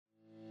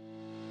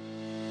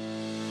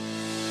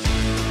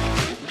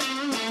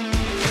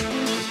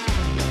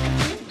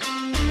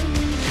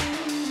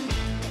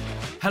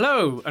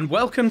Hello, and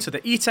welcome to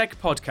the eTech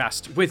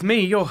podcast with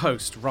me, your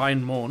host,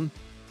 Ryan Morn.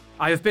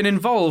 I have been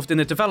involved in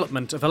the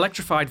development of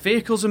electrified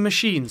vehicles and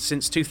machines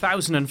since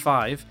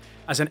 2005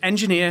 as an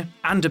engineer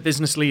and a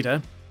business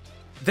leader.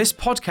 This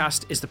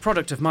podcast is the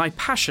product of my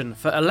passion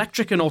for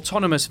electric and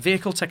autonomous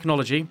vehicle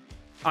technology.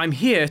 I'm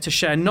here to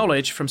share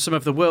knowledge from some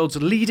of the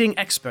world's leading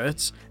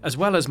experts, as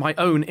well as my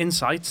own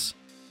insights.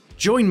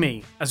 Join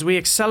me as we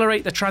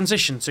accelerate the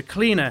transition to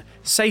cleaner,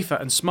 safer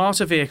and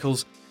smarter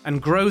vehicles and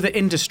grow the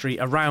industry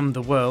around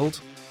the world.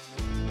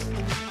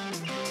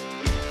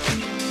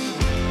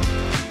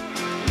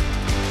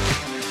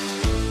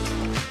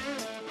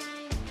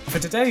 For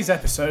today's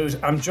episode,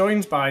 I'm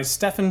joined by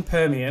Stefan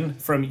Permien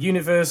from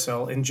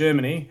UniverCell in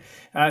Germany.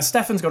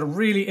 Stefan's got a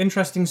really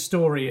interesting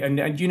story, and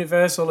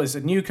UniverCell is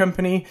a new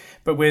company,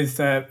 but with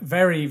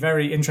very,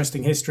 very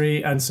interesting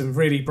history and some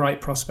really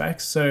bright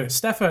prospects. So,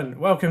 Stefan,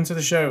 welcome to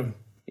the show.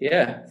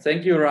 Yeah,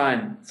 thank you,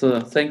 Ryan. So,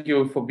 thank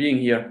you for being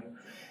here.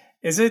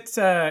 Is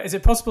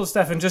it possible,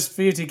 Stefan, just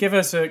for you to give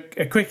us a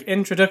quick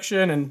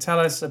introduction and tell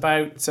us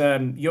about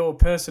your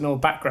personal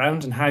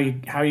background and how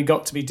you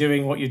got to be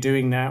doing what you're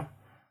doing now?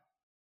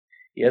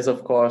 Yes,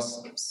 of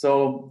course.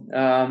 So,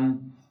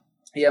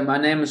 my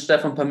name is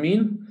Stefan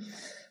Permien.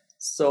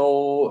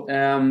 So,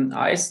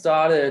 I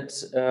started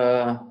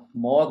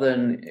more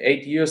than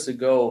 8 years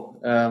ago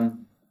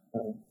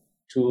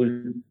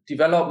to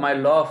develop my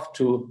love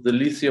to the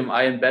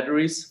lithium-ion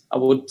batteries, I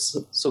would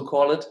so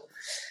call it.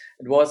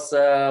 It was,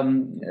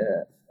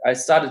 I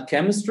started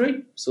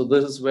chemistry, so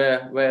this is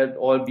where it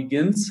all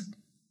begins.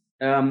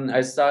 I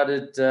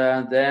started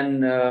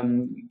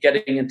then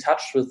getting in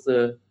touch with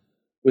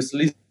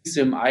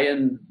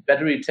lithium-ion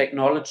battery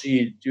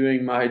technology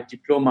during my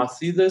diploma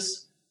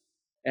thesis.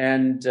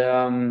 And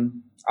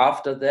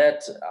after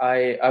that,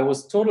 I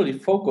was totally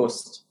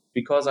focused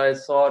because I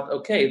thought,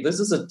 okay, this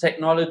is a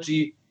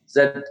technology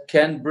that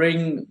can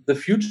bring the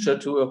future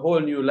to a whole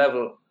new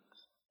level.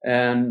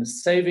 And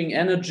saving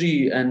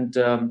energy and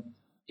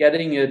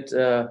getting it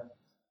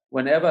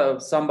whenever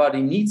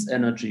somebody needs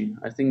energy.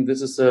 I think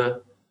this is a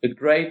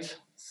great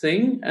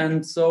thing.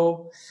 And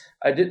so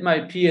I did my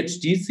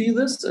PhD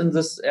thesis in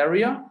this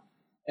area.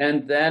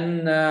 And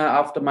then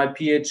after my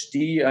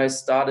PhD, I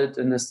started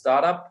in a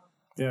startup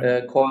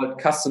called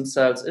Custom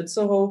Cells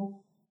Itzehoe.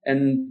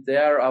 And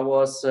there I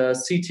was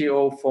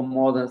CTO for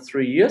more than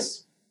 3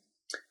 years.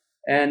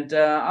 And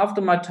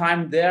after my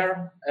time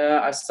there,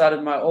 I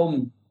started my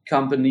own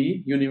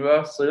company,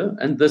 UniverCell,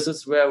 and this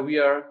is where we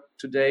are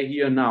today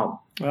here now.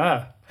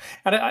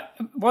 And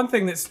one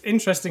thing that's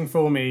interesting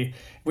for me,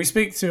 we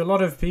speak to a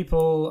lot of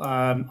people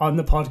on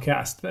the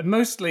podcast, but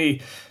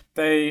mostly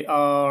they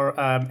are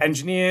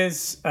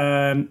engineers.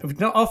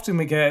 Not often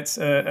we get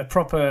a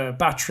proper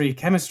battery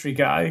chemistry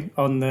guy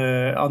on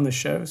the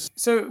shows.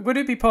 So would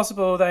it be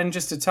possible then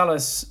just to tell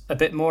us a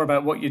bit more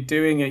about what you're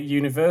doing at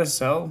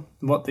UniverCell,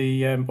 what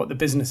the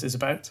business is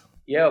about?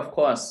 Yeah, of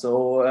course.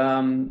 So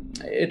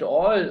it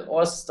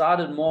all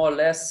started more or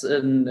less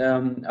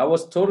I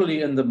was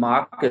totally in the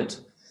market.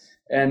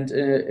 And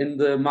in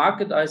the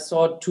market, I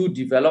saw two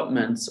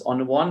developments. On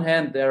the one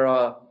hand, there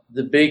are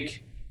the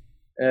big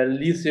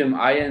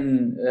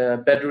lithium-ion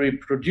battery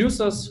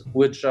producers,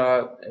 which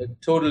are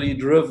totally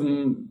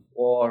driven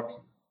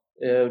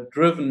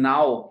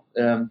now,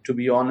 to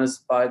be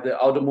honest, by the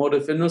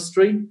automotive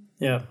industry.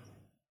 Yeah.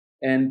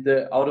 And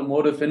the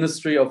automotive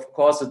industry, of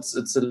course,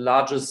 it's the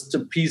largest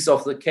piece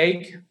of the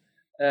cake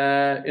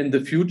in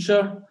the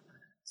future.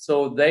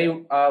 So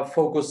they are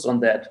focused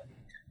on that.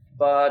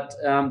 But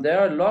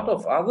there are a lot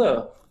of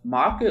other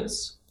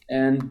markets.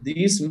 And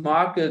these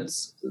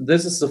markets,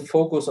 this is the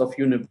focus of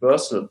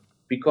UniverCell.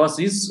 Because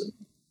these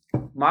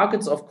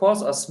markets, of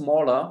course, are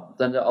smaller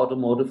than the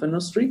automotive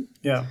industry.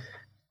 Yeah.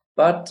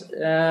 But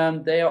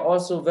they are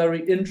also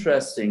very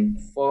interesting.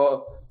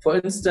 For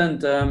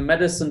instance,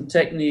 medicine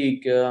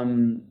technique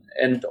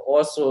and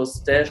also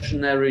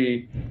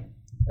stationary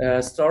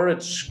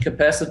storage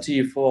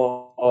capacity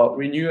for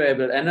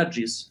renewable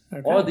energies.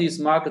 Okay. All these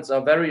markets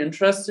are very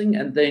interesting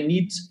and they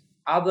need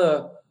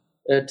other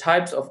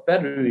types of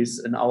batteries,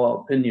 in our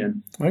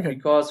opinion. Okay.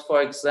 Because,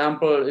 for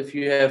example, if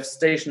you have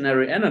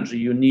stationary energy,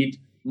 you need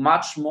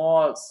much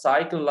more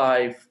cycle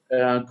life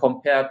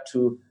compared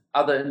to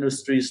other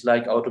industries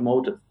like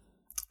automotive.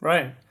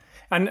 Right.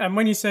 And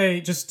when you say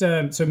just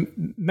so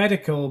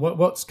medical,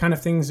 what kind of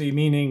things are you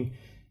meaning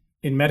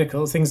in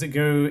medical? Things that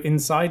go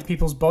inside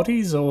people's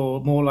bodies,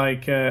 or more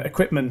like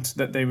equipment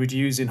that they would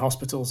use in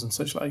hospitals and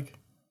such like?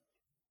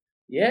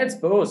 Yeah, it's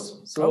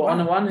both. So on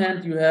the one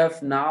hand, you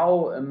have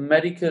now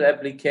medical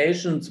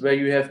applications where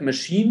you have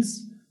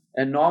machines,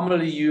 and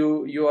normally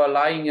you are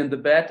lying in the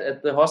bed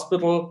at the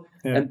hospital,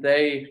 and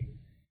they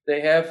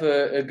have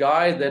a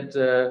guy that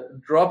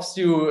drops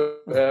you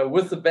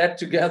with the bed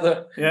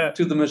together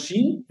to the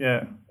machine.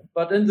 Yeah.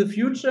 But in the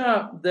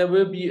future, there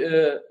will be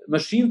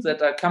machines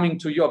that are coming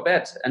to your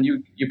bed, and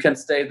you can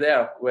stay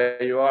there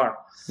where you are.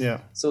 Yeah.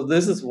 So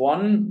this is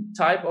one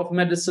type of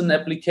medicine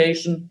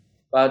application.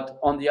 But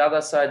on the other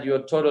side,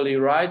 you're totally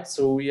right.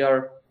 So we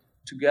are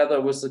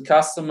together with the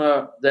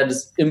customer that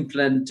is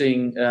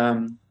implanting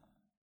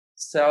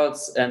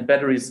cells and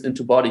batteries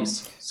into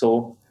bodies.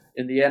 So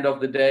in the end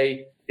of the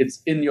day,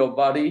 it's in your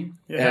body,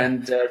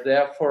 and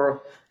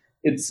therefore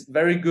it's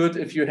very good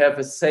if you have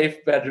a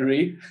safe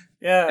battery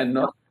and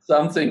not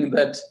something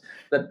that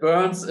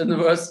burns in the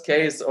worst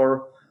case,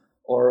 or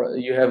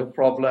you have a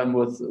problem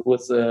with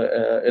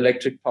the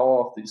electric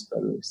power of these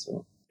batteries.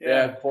 So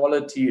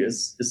quality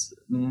is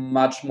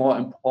much more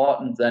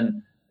important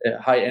than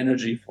high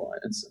energy, for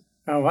instance.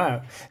 Oh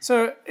wow!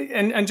 So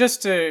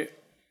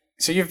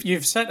so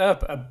you've set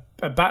up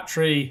a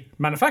battery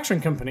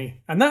manufacturing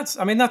company, and that's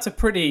a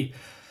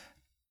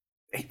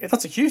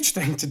huge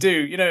thing to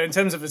do, in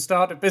terms of a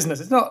startup business.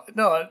 It's not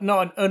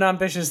an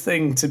unambitious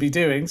thing to be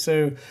doing.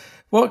 So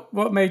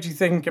what made you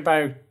think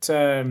about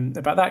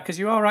that? Because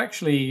you are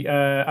actually,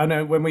 I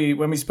know when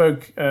we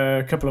spoke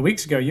a couple of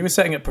weeks ago, you were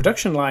setting up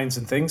production lines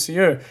and things. So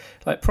you're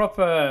like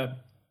proper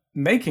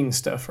making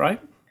stuff, right?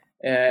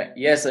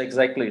 Yes,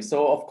 exactly.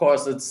 So of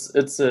course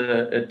it's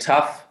a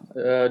tough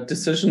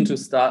decision to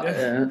start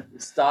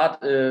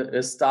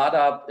a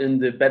startup in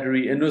the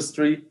battery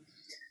industry.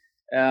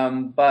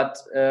 But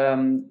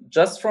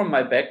just from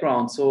my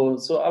background, so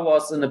I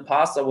was in the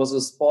past, I was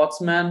a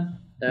sportsman,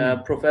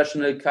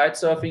 professional kite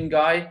surfing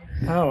guy.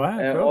 Oh wow!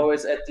 Cool.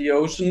 Always at the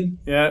ocean.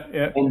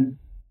 Yeah. And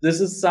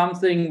this is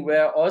something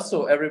where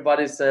also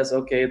everybody says,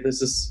 okay,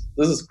 this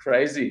is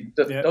crazy.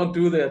 Don't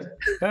do that.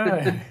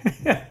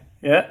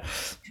 Yeah.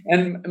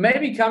 And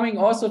maybe coming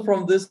also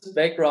from this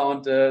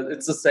background,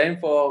 it's the same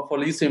for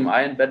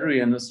lithium-ion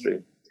battery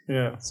industry.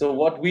 Yeah. So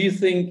what we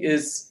think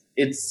is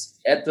it's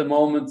at the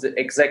moment the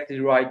exactly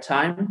right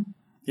time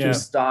to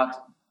start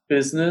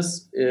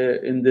business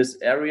in this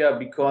area,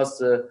 because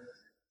the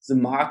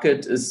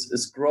market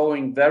is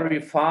growing very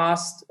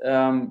fast.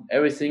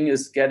 Everything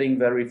is getting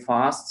very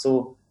fast.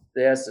 So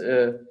there's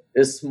a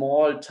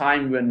small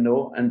time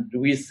window, and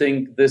we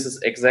think this is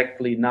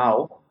exactly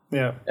now.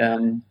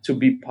 To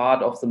be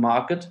part of the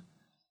market.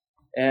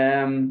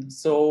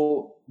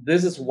 So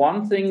this is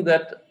one thing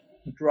that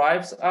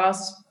drives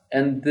us.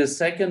 And the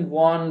second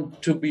one,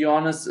 to be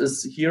honest,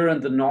 is here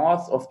in the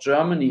north of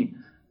Germany.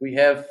 We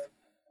have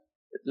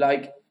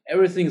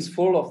everything's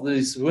full of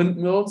these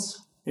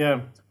windmills.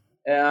 Yeah.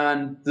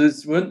 And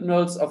these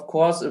windmills, of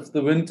course, if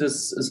the wind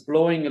is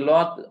blowing a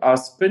lot, are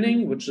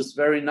spinning, which is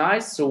very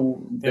nice.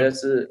 So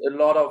there's a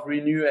lot of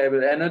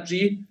renewable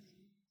energy.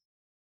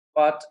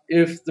 But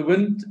if the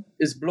wind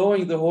is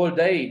blowing the whole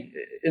day,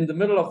 in the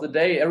middle of the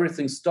day,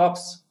 everything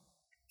stops.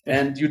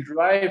 And you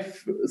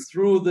drive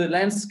through the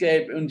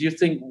landscape and you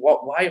think,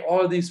 why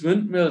all these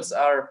windmills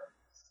are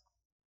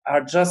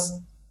just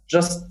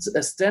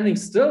standing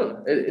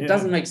still? It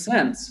doesn't make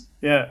sense.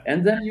 Yeah.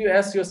 And then you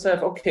ask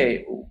yourself,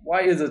 okay,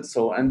 why is it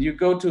so? And you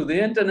go to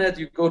the internet,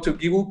 you go to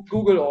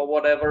Google or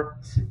whatever,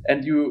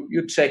 and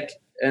you check.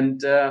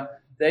 And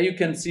there you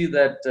can see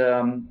that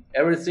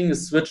everything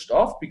is switched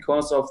off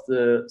because of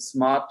the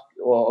smart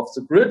or of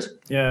the grid.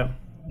 Yeah.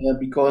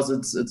 Because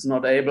it's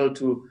not able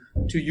to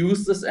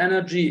use this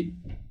energy.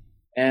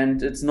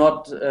 And it's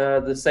not,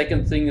 the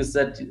second thing is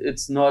that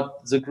it's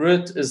not, the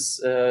grid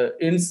is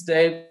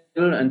unstable,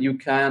 and you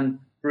can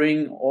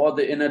bring all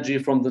the energy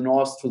from the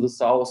north to the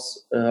south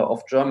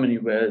of Germany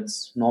where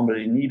it's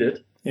normally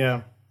needed.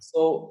 Yeah.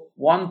 So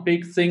one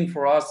big thing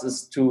for us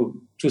is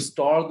to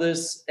store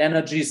this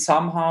energy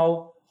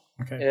somehow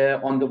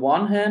on the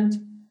one hand,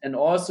 and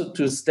also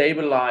to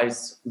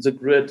stabilize the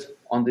grid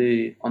on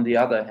the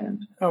other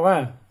hand. Oh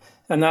wow!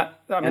 And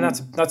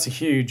that's a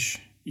huge.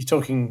 You're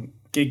talking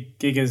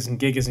gigas and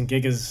gigas and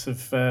gigas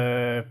of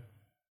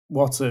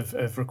watts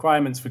of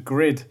requirements for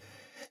grid.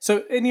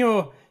 So in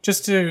your,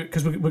 just to,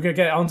 because we're going to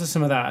get onto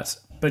some of that,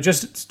 but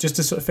just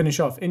to sort of finish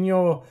off, in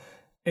your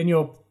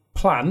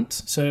plant,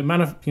 so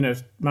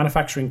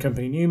manufacturing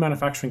company, new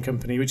manufacturing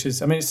company, which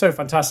is, it's so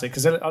fantastic,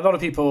 because a lot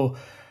of people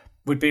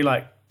would be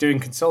like doing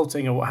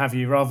consulting or what have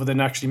you, rather than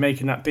actually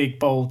making that big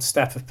bold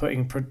step of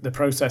putting the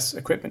process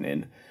equipment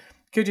in.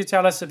 Could you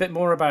tell us a bit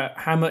more about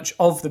how much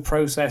of the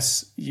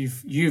process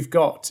you've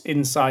got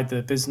inside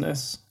the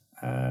business?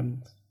 So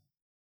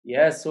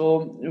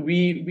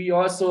we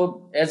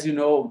also, as you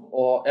know,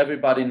 or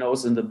everybody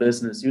knows in the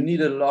business, you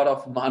need a lot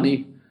of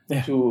money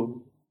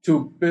to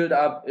build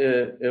up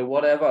a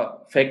whatever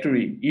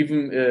factory.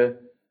 Even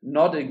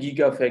not a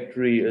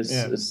gigafactory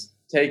is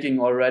taking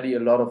already a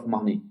lot of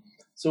money.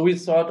 So we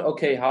thought,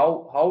 okay,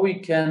 how we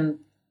can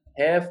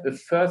have a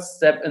first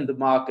step in the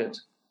market.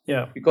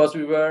 Yeah. Because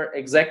we were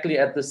exactly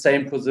at the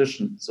same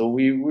position. So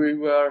we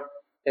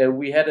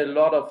had a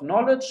lot of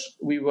knowledge.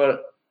 We were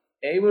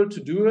able to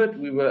do it.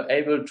 We were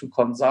able to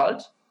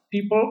consult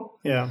people.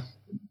 Yeah.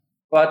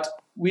 But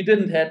we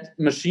didn't have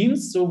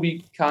machines, so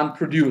we can't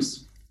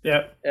produce.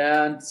 Yeah.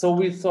 And so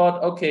we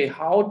thought, okay,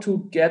 how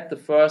to get the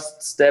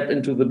first step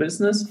into the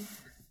business?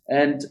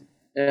 And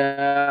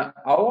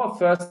our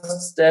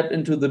first step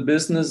into the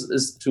business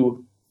is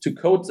to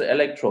coat the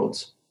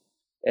electrodes.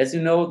 As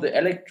you know, the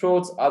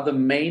electrodes are the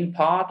main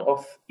part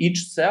of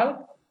each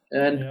cell,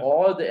 and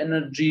all the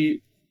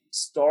energy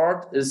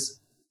stored is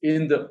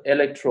in the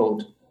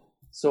electrode.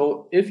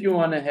 So if you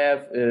want to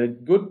have a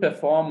good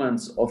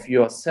performance of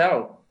your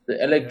cell,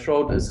 The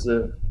electrode is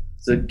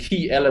the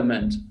key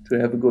element to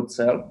have a good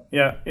cell.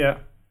 Yeah.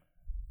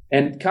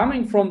 And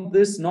coming from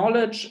this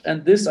knowledge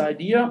and this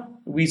idea,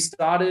 we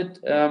started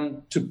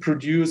to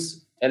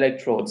produce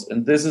electrodes.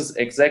 And this is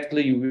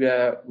exactly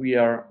where we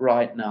are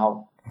right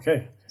now.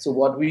 Okay. So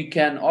what we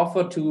can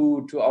offer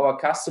to our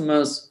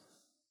customers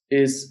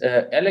is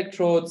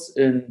electrodes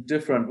in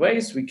different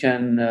ways. We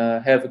can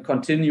have a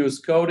continuous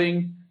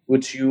coating,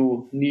 which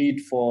you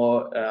need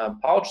for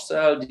pouch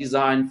cell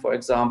design, for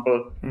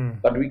example.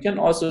 But we can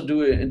also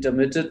do an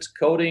intermittent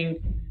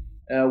coating,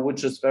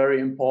 which is very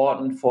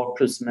important for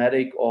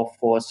prismatic or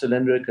for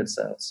cylindrical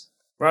cells.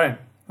 Right.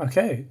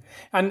 Okay.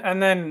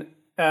 And then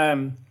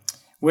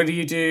will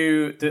you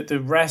do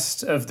the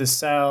rest of the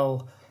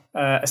cell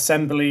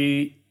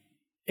assembly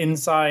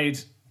inside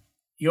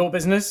your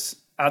business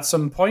at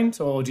some point,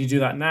 or do you do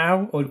that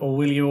now, or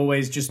will you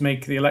always just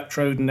make the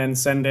electrode and then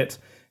send it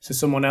to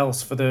someone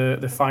else for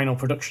the final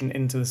production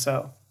into the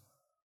cell?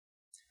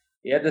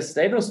 Yeah, the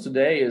status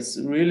today is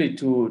really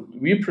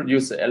we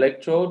produce the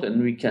electrode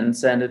and we can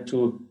send it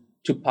to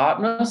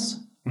partners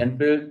and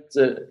build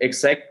the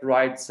exact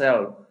right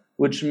cell,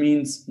 which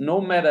means no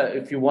matter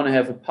if you want to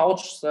have a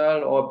pouch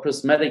cell or a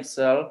prismatic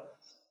cell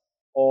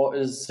or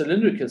a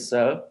cylindrical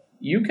cell,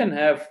 you can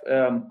have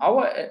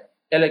our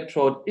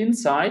electrode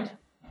inside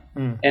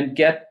and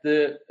get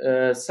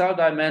the cell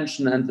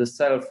dimension and the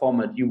cell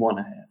format you want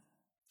to have.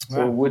 Wow.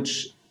 So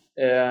which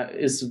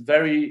is a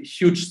very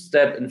huge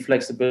step in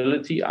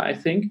flexibility, I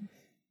think.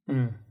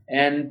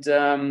 And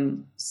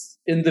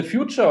in the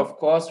future, of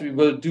course, we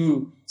will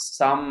do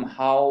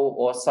somehow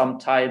or some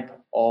type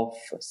of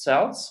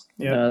cells.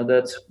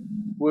 That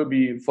will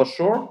be for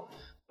sure.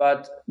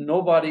 But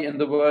nobody in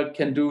the world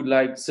can do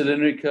like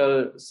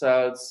cylindrical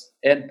cells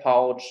and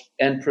pouch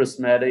and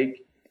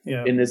prismatic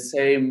in the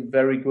same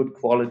very good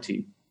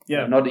quality.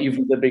 Not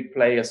even the big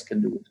players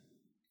can do it.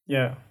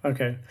 Yeah.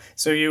 Okay.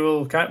 So you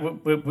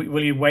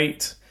will you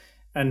wait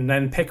and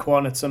then pick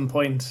one at some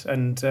point,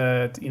 and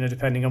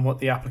depending on what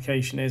the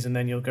application is, and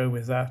then you'll go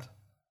with that.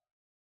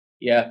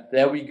 Yeah,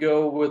 there we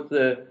go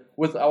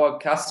with our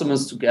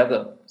customers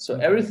together. So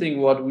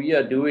everything what we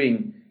are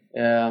doing,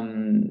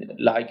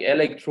 like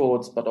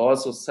electrodes, but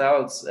also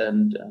cells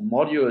and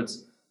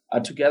modules,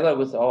 are together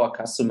with our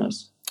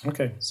customers.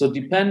 Okay. So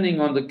depending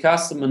on the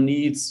customer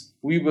needs,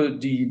 we will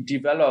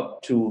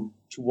develop to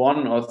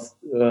one or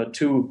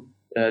two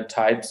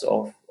types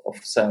of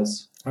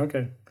cells.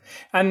 Okay.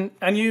 And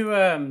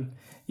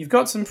you've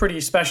got some pretty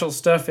special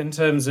stuff in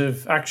terms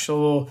of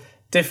actual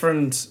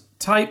different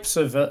types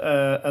of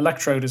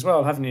electrode as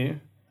well, haven't you?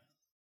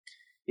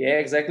 Yeah,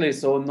 exactly.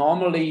 So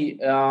normally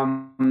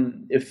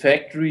a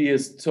factory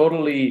is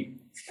totally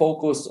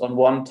focused on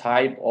one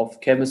type of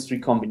chemistry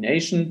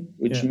combination,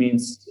 which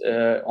means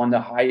on the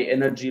high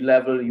energy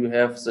level, you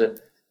have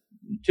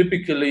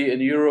typically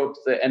in Europe,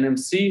 the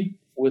NMC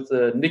with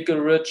the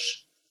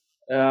nickel-rich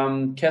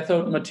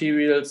cathode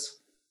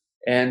materials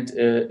and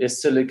a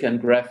silicon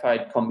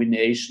graphite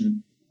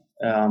combination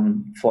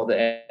for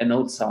the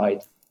anode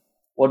side.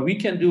 What we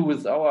can do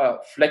with our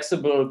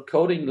flexible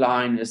coating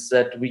line is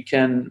that we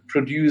can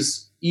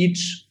produce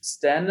each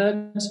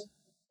standard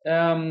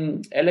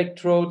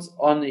electrodes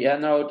on the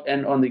anode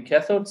and on the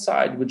cathode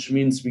side, which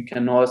means we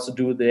can also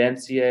do the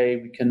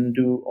NCA, we can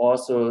do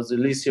also the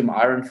lithium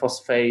iron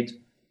phosphate,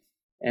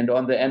 and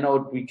on the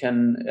anode we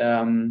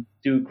can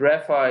do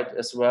graphite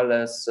as well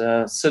as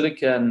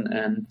silicon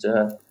and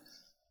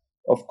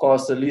of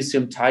course the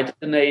lithium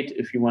titanate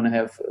if you want to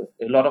have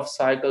a lot of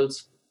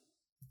cycles.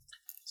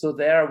 So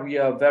there we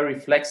are very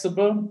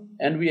flexible,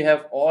 and we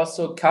have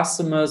also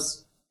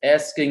customers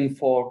asking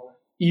for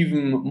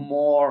even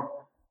more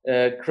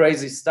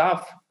crazy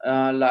stuff,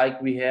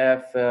 like we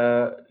have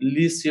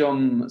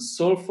lithium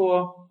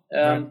sulfur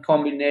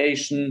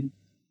combination.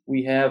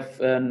 We have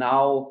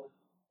now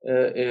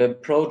a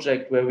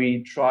project where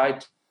we try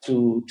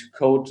to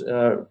coat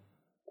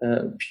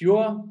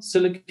pure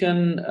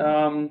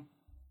silicon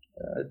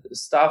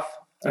stuff,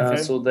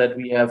 so that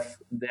we have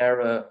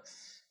there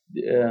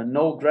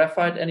no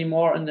graphite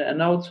anymore in the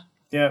anode.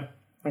 Yeah.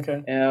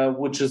 Okay.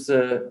 Which is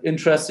an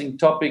interesting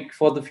topic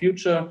for the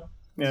future.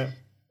 Yeah.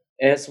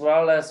 As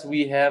well as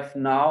we have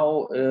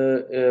now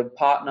a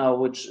partner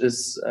which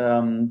is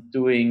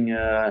doing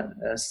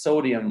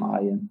sodium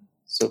ion.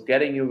 So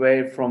getting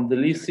away from the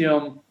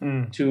lithium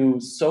to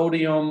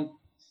sodium.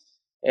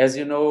 As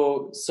you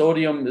know,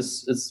 sodium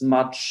is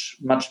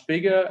much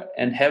bigger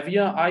and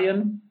heavier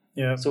ion.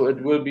 Yeah. So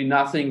it will be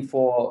nothing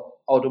for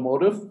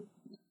automotive.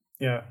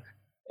 Yeah.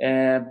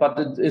 But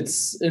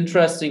it's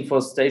interesting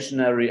for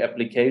stationary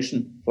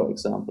application, for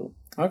example.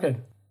 Okay.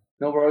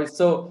 No worries.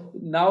 So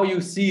now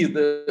you see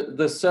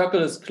the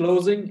circle is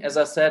closing. As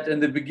I said in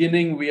the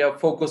beginning, we are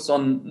focused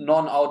on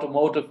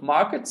non-automotive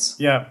markets.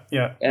 Yeah.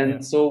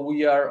 And so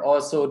we are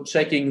also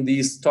checking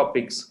these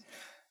topics.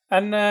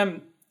 And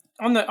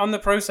on the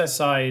process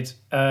side,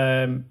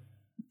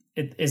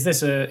 is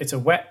this it's a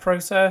wet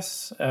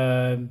process?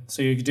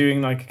 So you're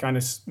doing like kind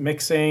of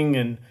mixing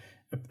and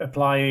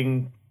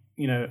applying,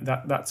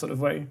 that sort of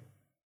way?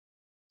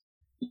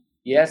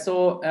 Yeah,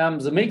 so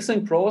the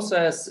mixing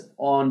process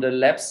on the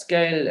lab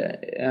scale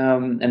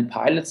and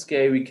pilot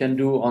scale we can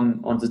do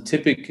on the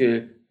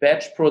typical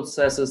batch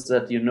processes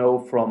that you know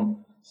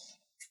from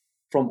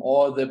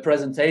all the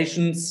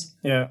presentations.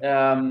 Yeah.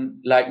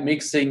 Like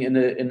mixing in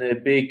a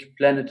big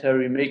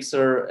planetary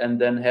mixer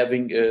and then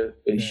having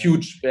a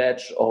huge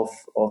batch of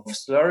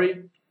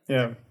slurry.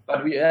 Yeah.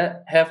 But we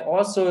have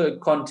also a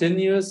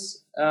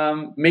continuous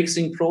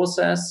mixing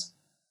process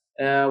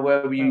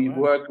where we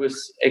work with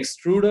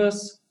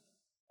extruders.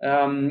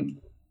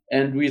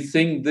 And we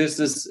think this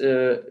is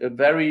a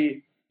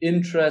very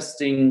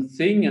interesting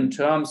thing in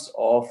terms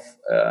of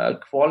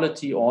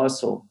quality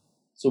also.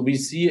 So we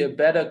see a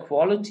better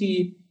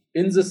quality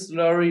in the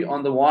slurry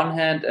on the one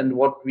hand, and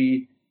what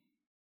we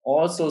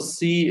also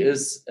see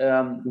is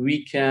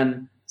we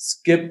can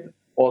skip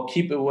or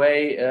keep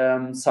away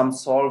some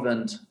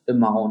solvent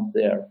amount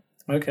there.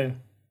 Okay.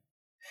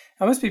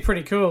 That must be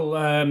pretty cool.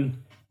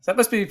 That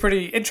must be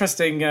pretty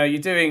interesting. You're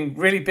doing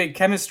really big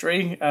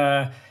chemistry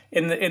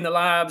in the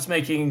labs,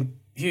 making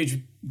huge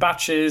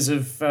batches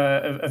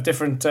of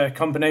different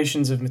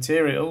combinations of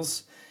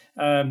materials.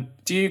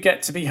 Do you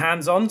get to be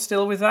hands-on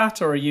still with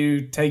that, or are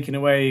you taken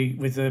away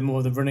with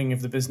more the running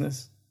of the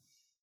business?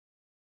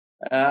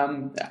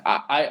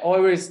 I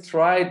always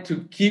try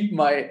to keep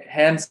my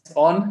hands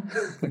on,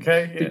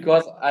 okay, yeah.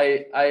 because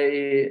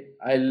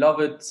I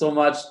love it so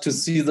much to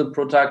see the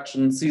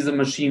production, see the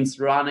machines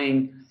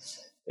running.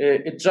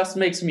 It just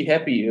makes me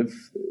happy if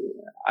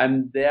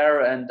I'm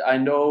there and I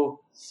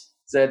know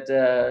that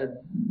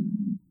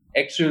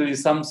actually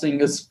something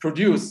is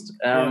produced.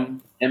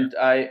 And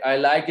I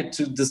like it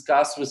to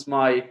discuss with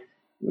my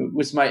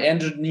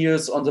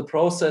engineers on the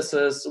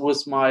processes,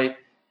 with my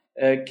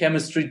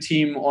chemistry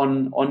team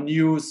on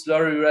new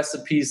slurry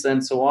recipes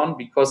and so on,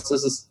 because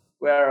this is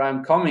where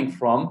I'm coming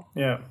from.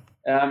 Yeah.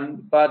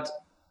 But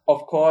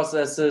of course,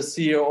 as a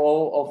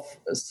CEO of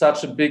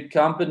such a big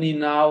company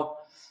now,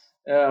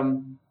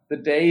 the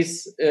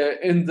days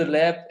in the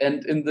lab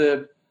and in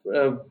the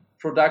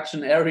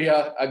production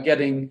area are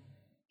getting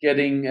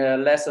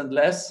less and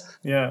less.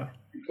 Yeah.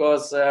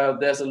 Because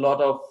there's a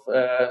lot of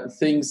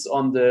things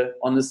on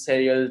the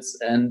sales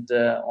and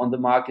on the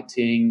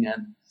marketing,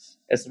 and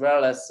as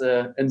well as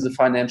in the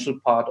financial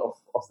part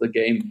of the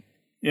game.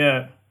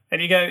 Yeah,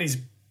 and you get these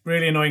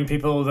really annoying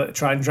people that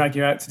try and drag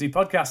you out to do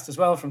podcasts as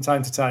well from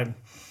time to time.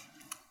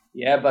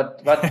 Yeah,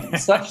 but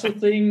such a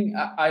thing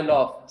I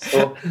love.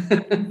 So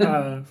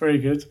very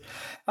good.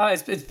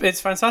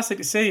 It's fantastic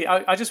to see.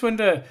 I just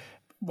wonder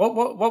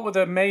what were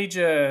the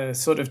major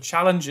sort of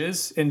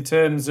challenges in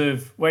terms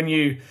of when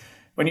you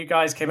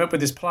guys came up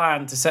with this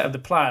plan to set up the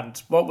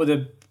plant? What would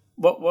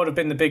have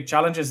been the big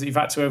challenges that you've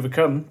had to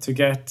overcome to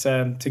get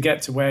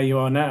to where you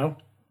are now?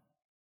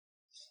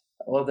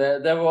 Well,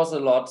 there was a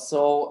lot.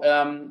 So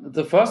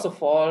the first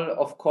of all,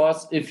 of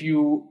course, if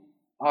you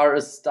are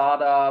a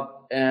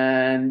startup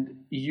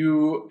and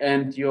you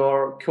and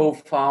your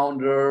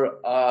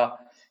co-founder are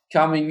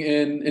coming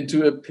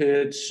into a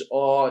pitch,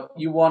 or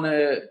you want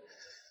to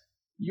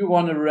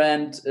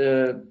rent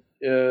a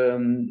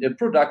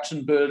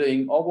production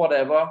building or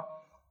whatever,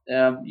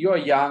 you're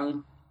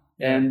young,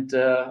 and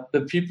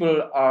the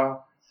people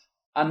are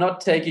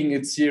not taking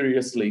it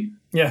seriously.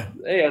 Yeah,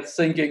 they are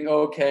thinking,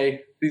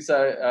 okay, these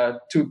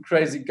are two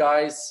crazy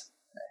guys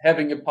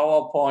having a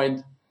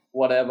PowerPoint,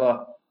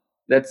 whatever.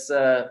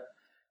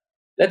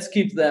 Let's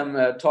keep them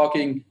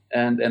talking,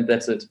 and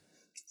that's it.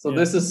 So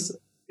this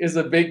is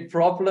a big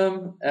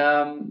problem,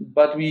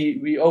 but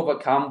we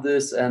overcome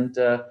this, and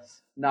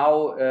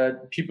now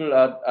people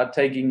are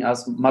taking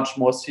us much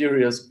more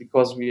serious,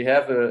 because we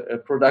have a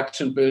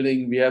production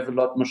building, we have a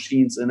lot of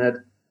machines in it,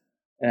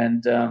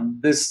 and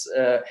this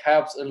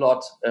helps a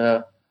lot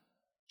to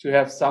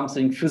have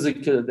something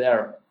physical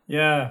there.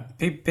 Yeah,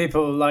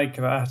 people like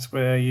that,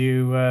 where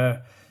you,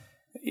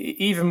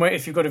 even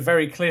if you've got a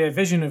very clear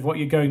vision of what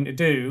you're going to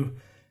do,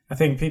 I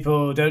think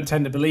people don't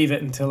tend to believe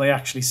it until they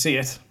actually see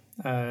it.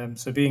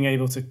 So being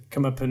able to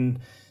come up and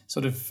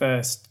sort of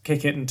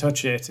kick it and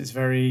touch it is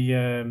very,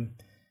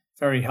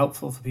 very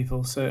helpful for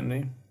people,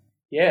 certainly.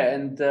 Yeah,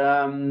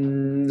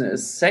 and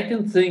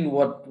second thing,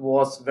 what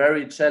was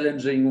very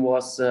challenging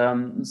was,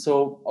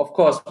 so of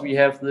course we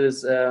have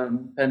this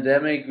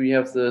pandemic, we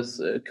have this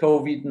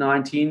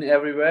COVID-19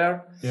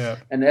 everywhere. Yeah.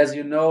 And as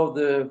you know,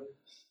 the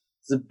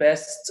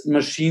best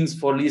machines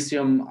for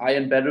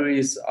lithium-ion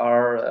batteries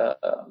are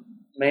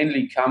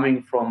mainly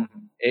coming from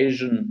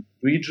Asian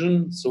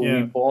region. So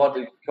we bought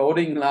a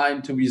coating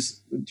line, to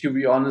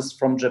be honest,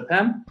 from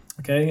Japan.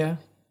 Okay, yeah.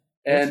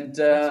 And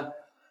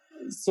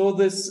so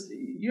this,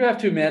 you have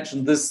to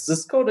imagine,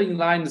 this coating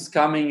line is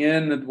coming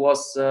in. It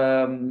was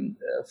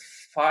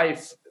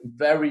 5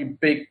 very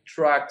big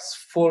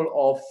trucks full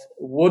of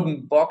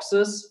wooden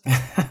boxes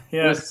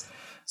with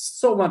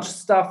so much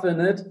stuff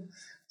in it.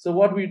 So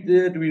what we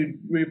did,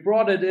 we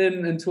brought it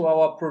into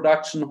our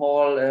production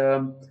hall.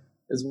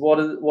 It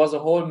was a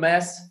whole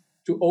mess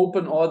to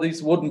open all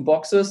these wooden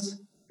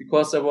boxes,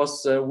 because there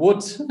was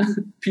wood,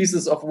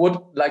 pieces of wood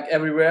like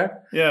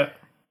everywhere. Yeah.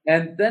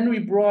 And then we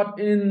brought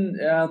in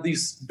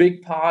these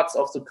big parts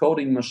of the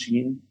coding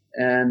machine,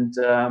 and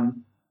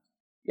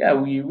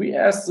we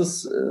asked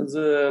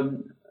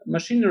the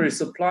machinery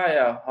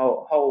supplier,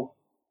 how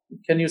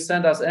can you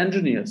send us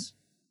engineers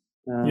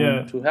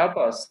to help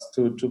us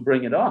to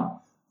bring it on?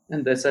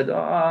 And they said,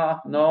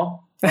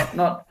 no,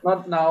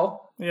 not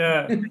now.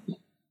 Yeah.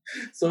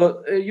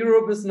 So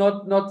Europe is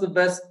not the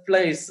best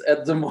place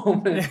at the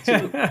moment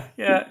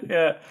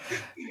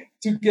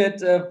to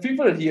get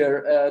people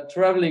here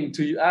traveling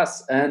to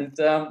us, and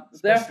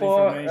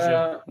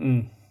therefore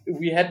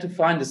we had to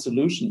find a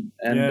solution.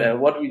 And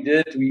what we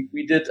did,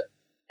 we did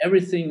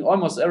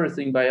almost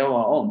everything by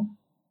our own.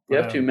 You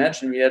have to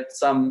imagine we had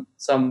some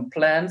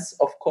plans,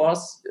 of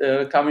course,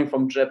 coming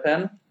from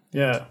Japan.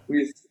 Yeah.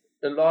 With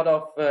a lot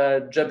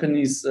of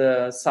Japanese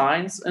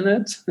signs in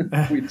it,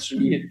 which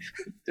we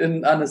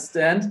didn't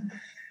understand.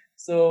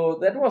 So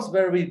that was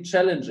very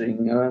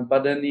challenging.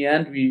 But in the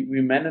end,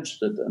 we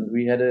managed it, and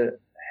we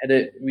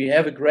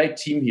have a great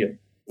team here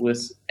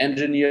with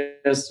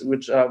engineers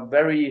which are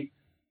very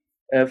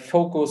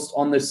focused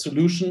on the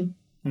solution,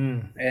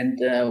 and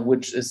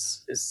which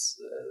is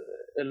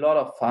a lot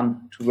of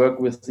fun to work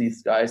with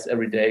these guys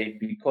every day,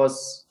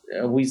 because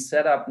we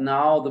set up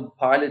now the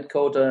pilot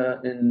code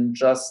in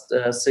just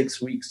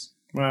 6 weeks.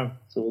 Wow.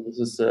 So this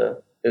is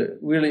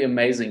really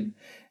amazing.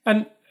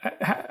 And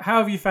how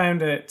have you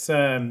found it?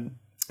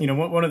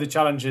 One of the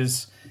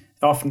challenges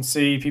I often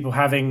see people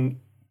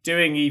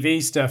doing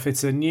EV stuff,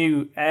 it's a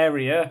new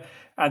area,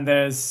 and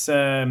there's,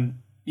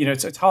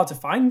 it's hard to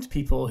find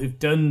people who've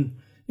done,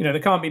 there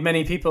can't be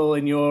many people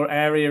in your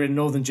area in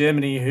northern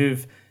Germany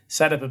who've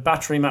set up a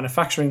battery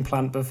manufacturing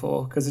plant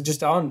before, because there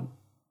just aren't.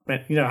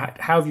 How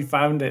have you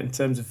found it in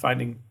terms of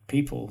finding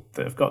people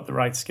that have got the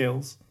right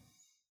skills?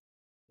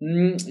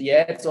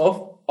 It's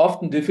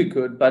often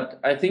difficult, but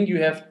I think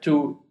you have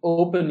to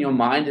open your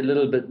mind a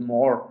little bit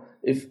more.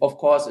 If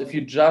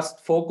you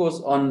just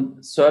focus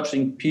on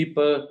searching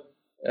people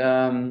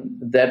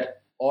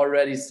that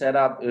already set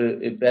up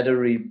a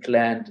battery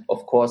plant,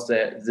 of course,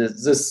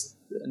 this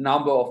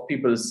number of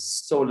people is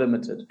so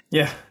limited.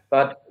 Yeah.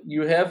 But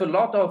you have a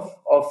lot of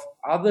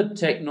other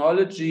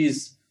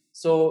technologies.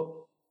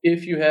 So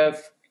if you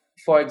have,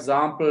 for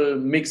example,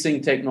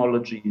 mixing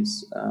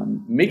technologies,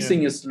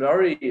 mixing a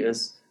slurry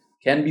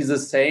can be the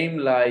same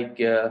like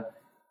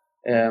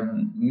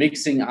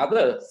mixing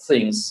other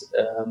things,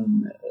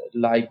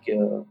 like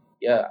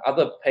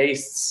other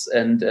pastes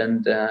and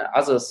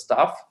other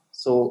stuff.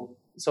 So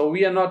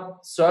we are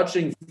not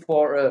searching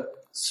for a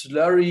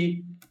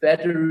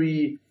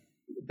battery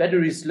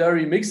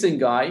slurry mixing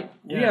guy.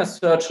 Yeah. We are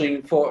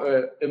searching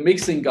for a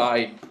mixing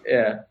guy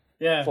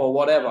for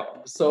whatever.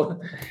 So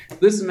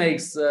this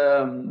makes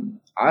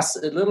us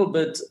a little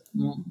bit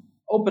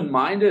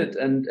open-minded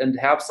and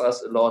helps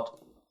us a lot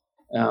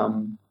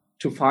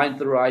to find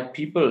the right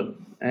people.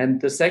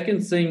 And the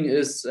second thing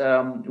is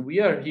we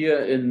are here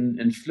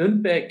in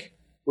Flintbeck,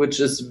 which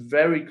is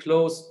very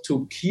close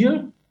to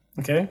Kiel.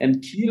 Okay.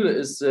 And Kiel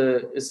is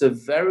a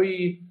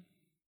very,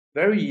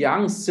 very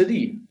young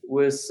city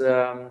with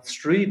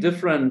 3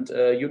 different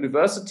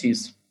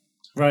universities.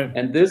 Right.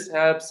 And this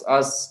helps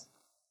us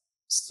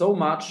so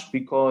much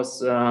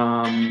because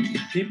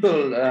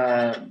people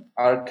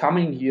are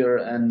coming here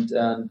and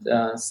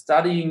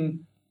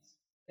studying,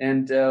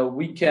 and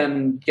we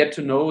can get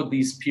to know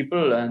these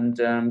people and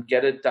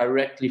get it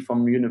directly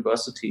from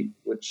university,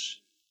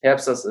 which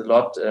helps us a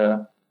lot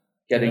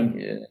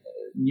getting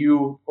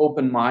new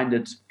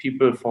open-minded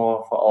people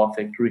for our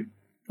factory.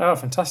 Oh,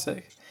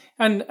 fantastic.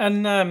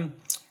 And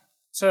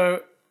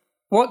so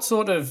what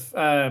sort of,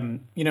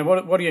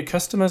 what are your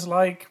customers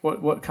like?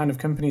 What kind of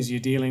companies are you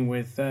dealing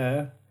with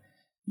there?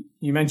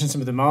 You mentioned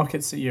some of the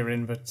markets that you're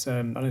in, but I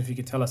don't know if you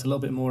could tell us a little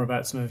bit more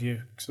about some of your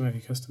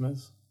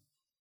customers.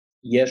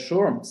 Yeah,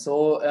 sure.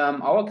 So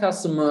our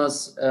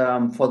customers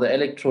for the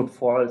electrode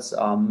foils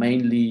are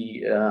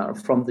mainly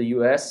from the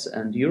US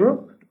and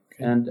Europe,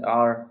 and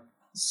are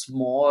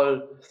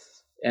small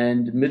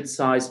and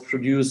mid-sized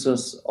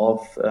producers of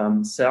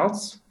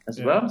cells as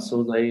well.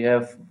 So they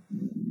have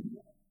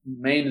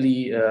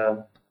mainly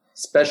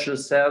special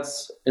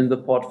cells in the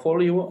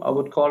portfolio, I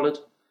would call it.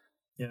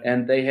 Yeah.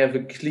 And they have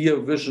a clear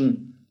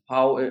vision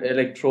how an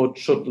electrode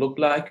should look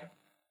like.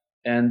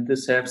 And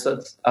this helps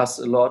us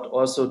a lot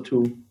also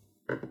to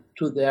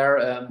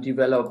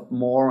develop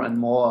more and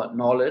more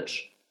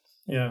knowledge.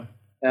 Yeah.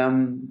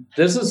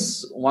 This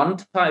is one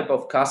type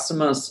of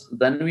customers.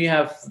 Then we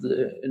have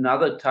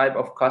another type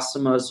of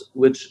customers,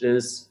 which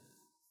is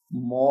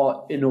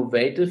more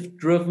innovative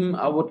driven,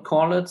 I would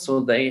call it. So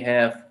they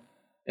have,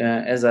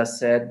 as I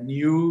said,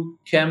 new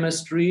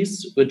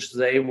chemistries, which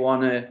they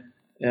want to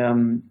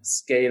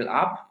scale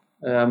up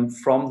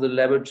from the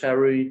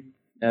laboratory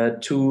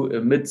to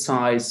a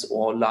mid-size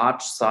or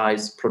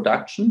large-size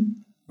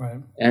production.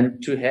 Right.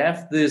 And to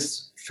have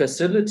this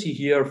facility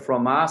here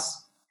from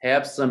us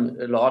helps them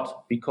a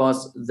lot,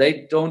 because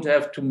they don't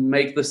have to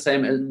make the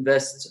same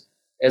invest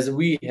as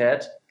we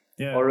had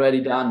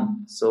already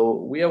done. So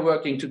we are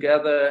working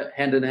together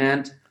hand in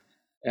hand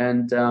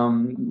And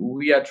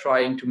we are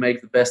trying to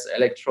make the best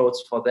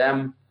electrodes for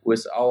them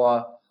with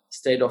our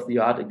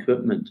state-of-the-art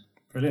equipment.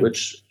 Brilliant.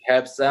 Which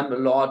helps them a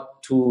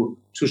lot to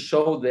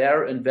show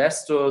their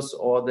investors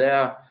or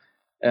their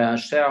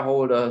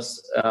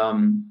shareholders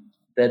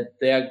that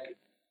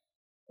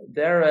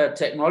their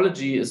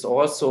technology is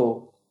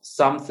also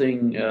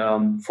something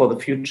for the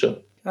future.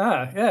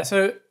 Yeah.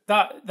 So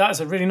that's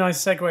a really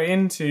nice segue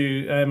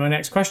into my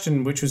next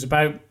question, which was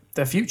about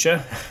the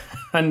future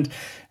and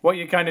what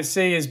you kind of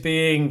see as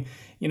being,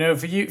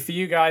 for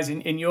you guys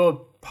in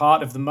your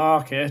part of the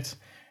market,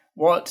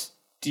 what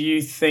do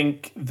you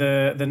think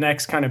the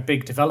next kind of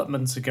big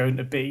developments are going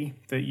to be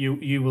that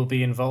you will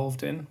be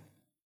involved in?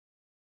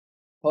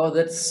 Oh,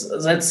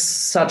 that's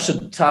such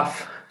a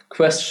tough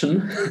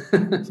question.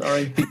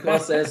 Sorry.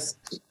 Because there's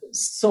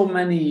so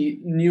many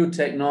new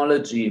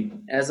technology.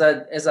 As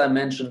I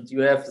mentioned,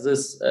 you have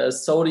this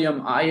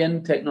sodium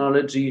ion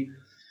technology.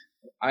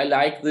 I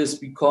like this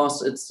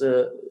because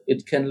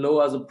it can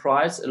lower the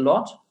price a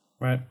lot.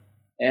 Right.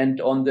 And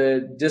on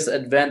the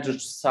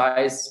disadvantaged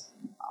side,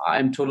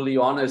 I'm totally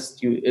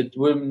honest, it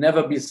will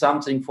never be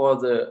something for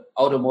the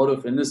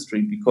automotive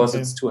industry because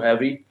it's too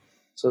heavy.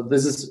 So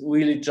this is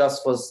really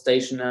just for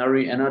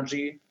stationary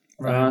energy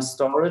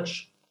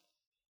storage.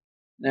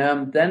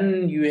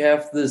 Then you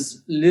have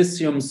this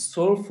lithium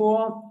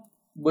sulfur,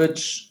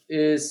 which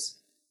is,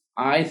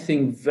 I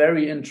think,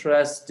 very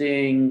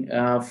interesting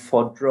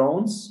for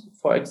drones,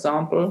 for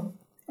example.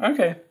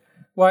 Okay.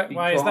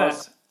 Why is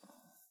that?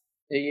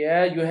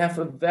 Yeah, you have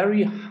a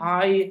very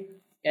high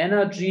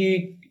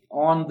energy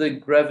on the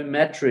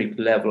gravimetric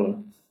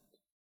level.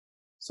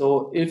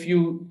 So if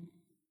you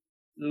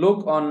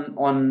look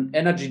on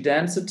energy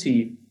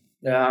density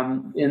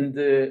in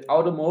the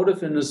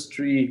automotive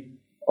industry,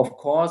 of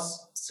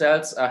course,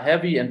 cells are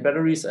heavy and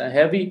batteries are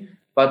heavy,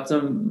 but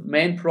the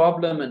main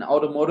problem in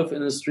automotive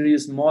industry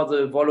is more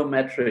the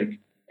volumetric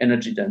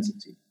energy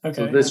density. Okay.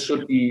 So this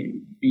should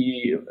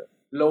be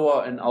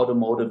lower in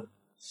automotive.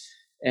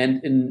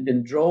 And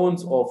in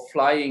drones or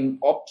flying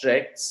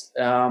objects,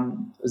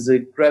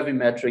 the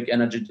gravimetric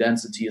energy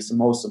density is the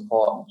most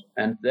important.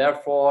 And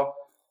therefore,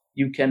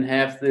 you can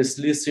have this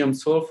lithium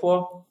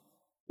sulfur,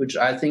 which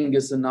I think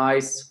is a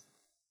nice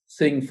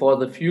thing for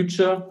the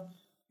future,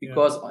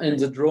 because in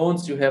the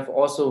drones, you have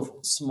also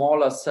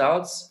smaller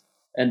cells.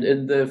 And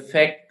in the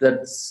fact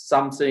that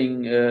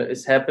something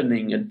is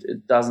happening,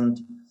 it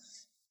doesn't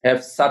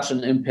have such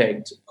an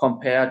impact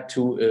compared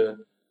to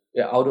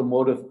the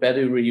automotive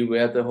battery,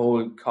 where the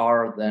whole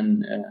car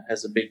then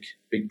has a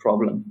big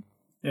problem.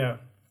 Yeah.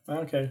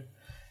 Okay.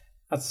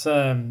 That's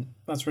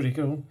really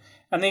cool.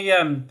 And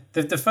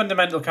the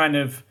fundamental kind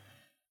of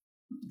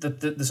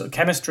the sort of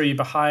chemistry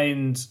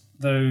behind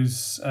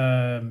those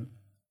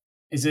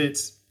is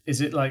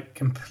it like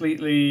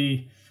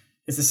completely,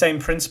 it's the same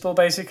principle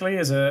basically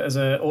as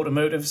a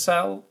automotive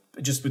cell,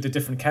 just with a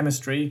different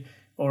chemistry,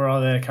 or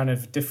are there kind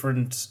of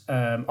different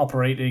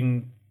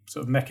operating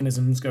sort of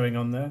mechanisms going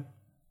on there?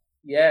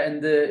 Yeah,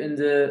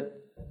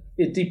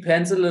 it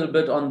depends a little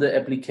bit on the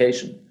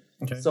application.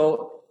 Okay.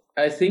 So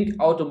I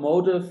think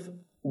automotive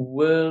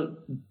will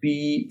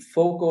be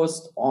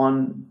focused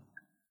on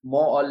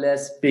more or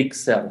less big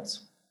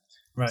cells.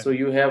 Right. So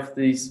you have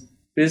these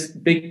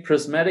big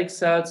prismatic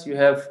cells, you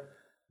have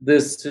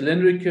these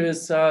cylindrical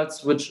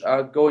cells, which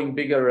are going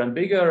bigger and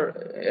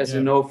bigger. As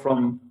you know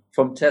from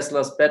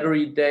Tesla's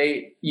battery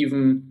day,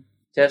 even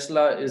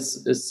Tesla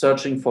is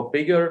searching for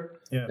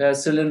bigger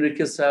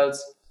cylindrical cells.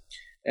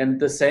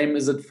 And the same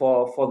is it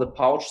for the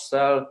pouch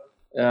cell.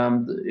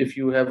 If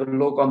you have a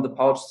look on the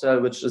pouch cell,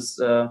 which is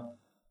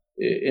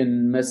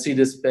in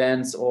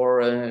Mercedes-Benz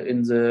or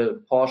in the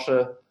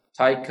Porsche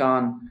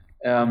Taycan,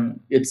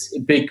 it's a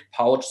big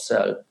pouch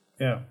cell.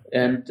 Yeah.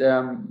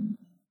 And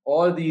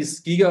all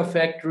these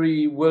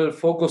gigafactory will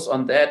focus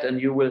on that,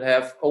 and you will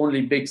have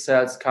only big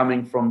cells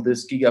coming from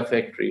this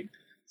gigafactory.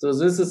 So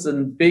this is a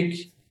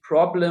big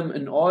problem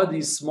in all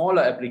these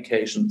smaller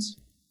applications.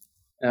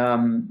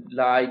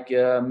 Like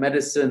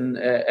medicine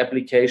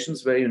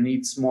applications where you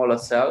need smaller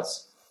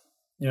cells.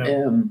 Yeah.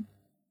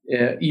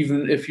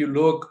 Even if you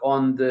look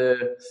on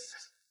the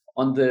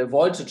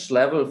voltage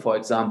level, for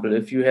example,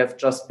 if you have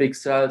just big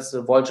cells,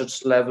 the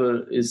voltage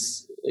level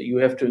is, you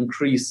have to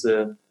increase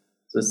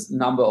this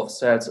number of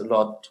cells a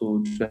lot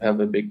to have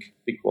a big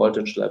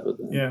voltage level.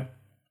 Yeah.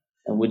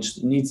 And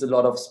which needs a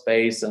lot of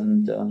space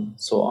and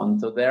so on.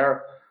 So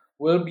there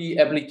will be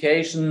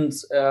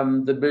applications.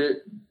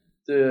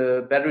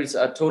 The batteries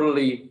are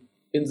totally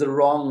in the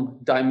wrong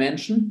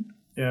dimension.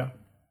 Yeah.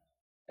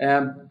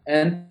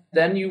 And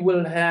then you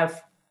will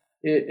have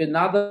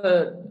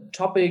another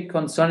topic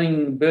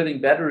concerning building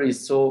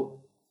batteries.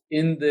 So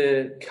in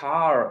the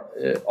car,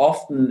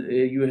 often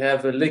you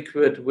have a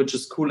liquid which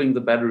is cooling the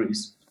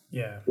batteries.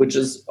 Yeah. Which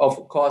is,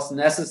 of course,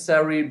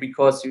 necessary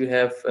because you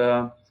have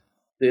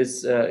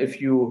this, if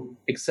you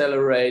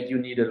accelerate, you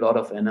need a lot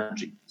of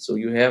energy. So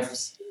you have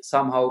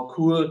somehow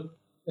cool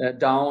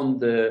down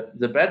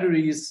the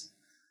batteries,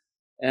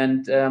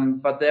 And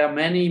but there are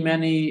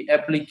many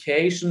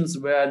applications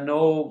where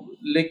no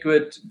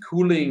liquid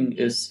cooling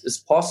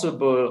is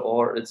possible,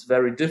 or it's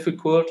very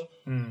difficult,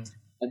 and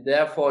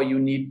therefore you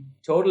need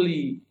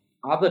totally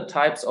other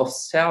types of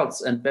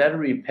cells and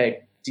battery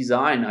pack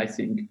design, I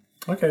think.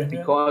 Okay.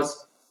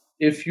 Because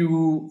if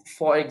you,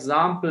 for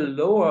example,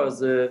 lower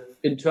the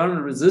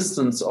internal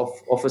resistance of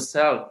a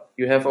cell,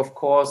 you have, of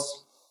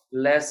course,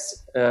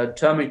 less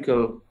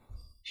thermal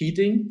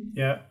heating.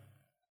 Yeah.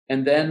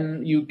 And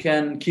then you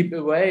can keep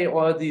away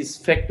all these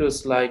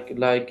factors like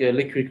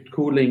liquid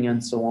cooling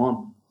and so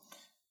on.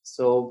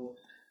 So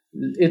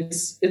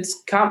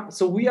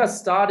so we are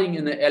starting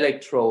in the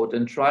electrode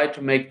and try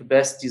to make the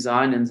best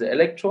design in the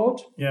electrode.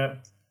 Yeah.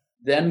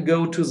 Then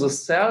go to the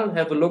cell,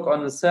 have a look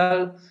on the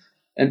cell,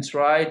 and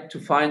try to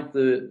find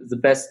the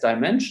best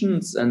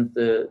dimensions and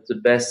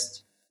the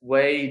best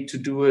way to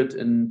do it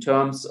in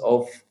terms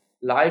of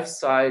life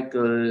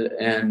cycle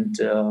and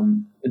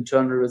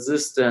internal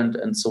resistance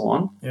and so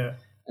on. Yeah.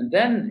 And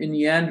then in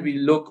the end, we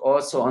look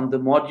also on the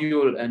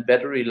module and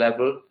battery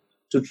level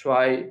to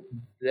try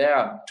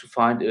there to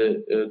find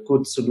a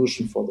good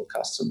solution for the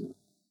customer.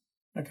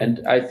 Okay.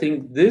 And I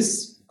think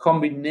this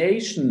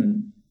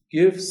combination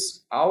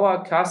gives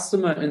our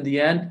customer in the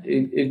end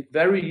a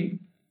very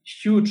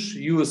huge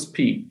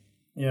USP.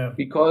 Yeah.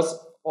 Because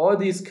all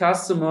these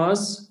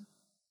customers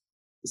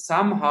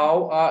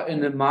somehow are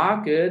in a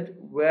market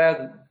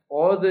where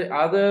all the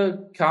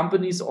other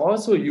companies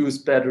also use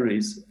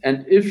batteries.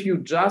 And if you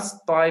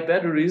just buy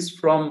batteries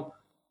from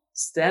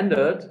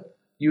standard,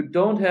 you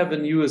don't have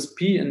an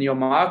USP in your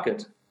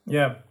market.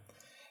 Yeah.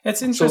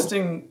 It's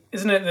interesting,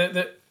 isn't it,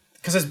 that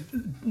because there's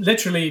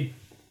literally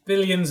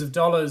billions of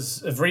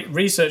dollars of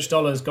research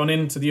dollars gone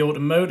into the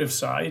automotive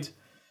side,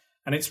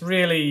 and it's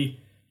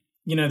really,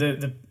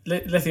 the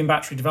lithium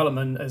battery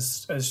development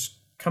has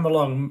come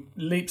along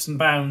leaps and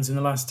bounds in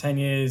the last 10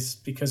 years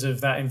because of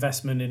that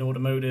investment in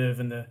automotive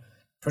and the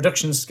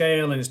production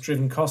scale, and it's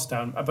driven costs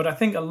down. But I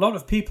think a lot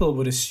of people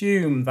would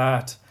assume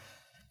that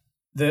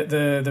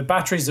the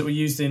batteries that were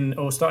used in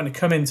or starting to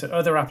come into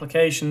other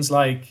applications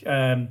like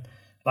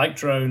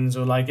drones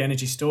or like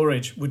energy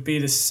storage would be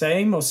the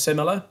same or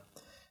similar.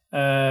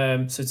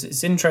 So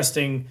it's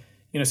interesting,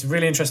 it's a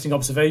really interesting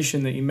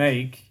observation that you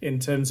make in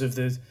terms of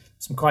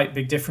some quite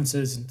big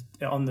differences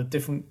on the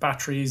different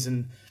batteries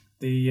and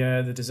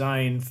the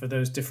design for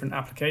those different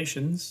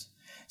applications.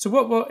 So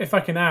what if I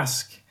can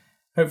ask,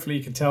 hopefully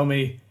you can tell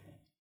me,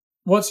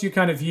 what's your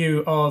kind of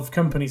view of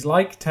companies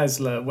like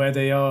Tesla, where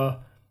they are,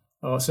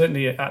 or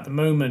certainly at the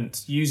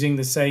moment, using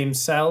the same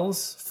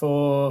cells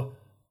for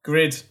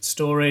grid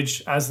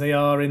storage as they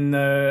are in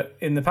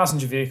the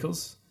passenger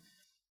vehicles?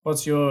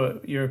 What's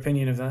your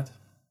opinion of that?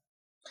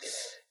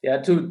 Yeah,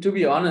 to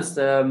be honest,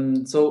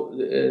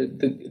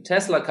 the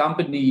Tesla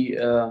company,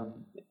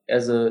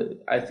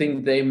 I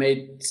think they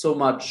made so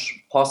much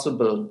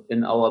possible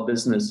in our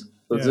business.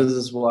 So This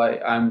is why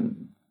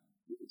I'm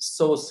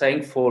so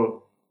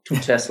thankful to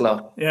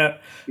Tesla. Yeah,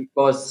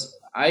 because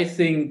I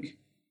think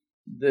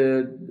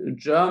the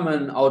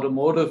German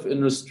automotive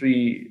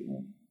industry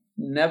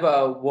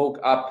never woke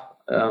up,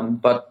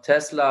 but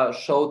Tesla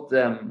showed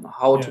them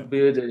how to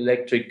build an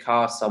electric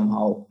car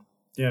somehow.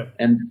 Yeah,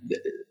 and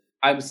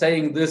I'm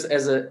saying this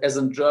as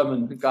a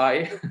German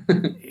guy.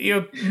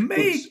 You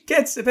may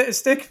get a bit of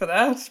stick for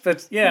that,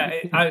 but yeah,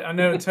 I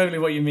know totally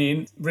what you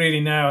mean. Really,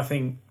 now I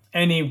think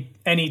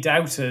any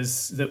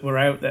doubters that were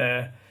out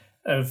there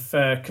have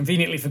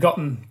conveniently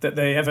forgotten that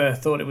they ever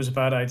thought it was a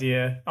bad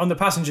idea on the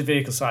passenger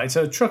vehicle side.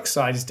 So the truck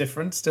side is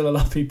different, still a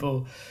lot of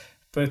people,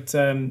 but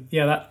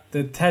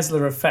the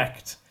Tesla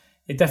effect,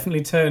 it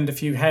definitely turned a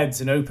few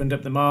heads and opened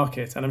up the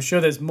market. And I'm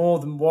sure there's more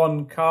than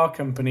one car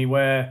company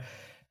where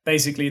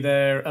basically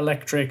their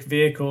electric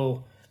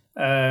vehicle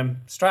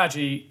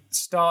strategy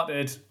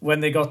started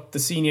when they got the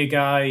senior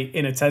guy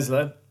in a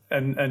Tesla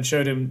and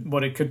showed him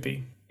what it could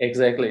be.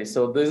 Exactly.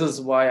 So this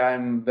is why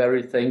I'm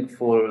very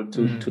thankful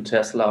to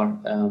Tesla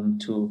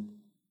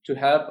to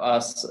help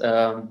us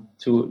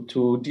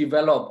to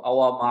develop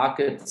our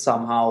market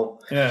somehow.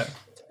 Yeah.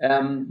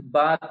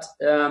 But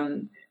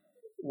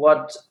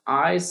what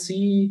I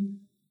see,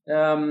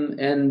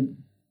 and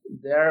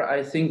there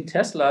I think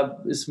Tesla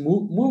is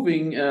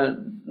moving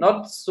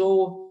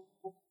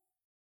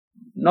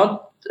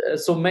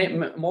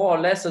more or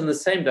less in the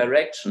same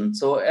direction.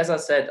 So as I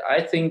said,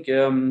 I think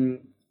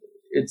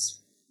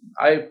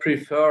I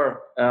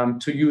prefer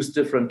to use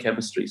different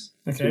chemistries,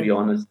 to be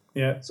honest.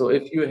 Yeah. So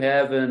if you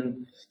have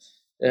an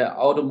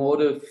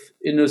automotive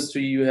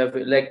industry, you have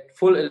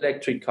full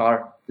electric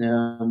car.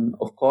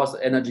 Of course,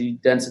 energy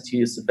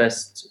density is the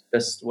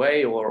best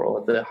way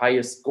or the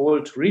highest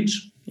goal to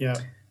reach. Yeah.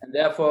 And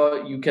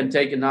therefore, you can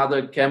take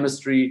another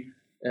chemistry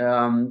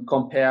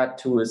compared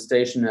to a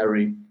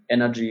stationary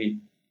energy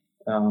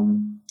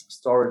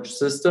storage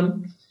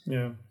system.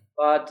 Yeah.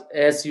 But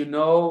as you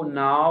know,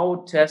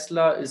 now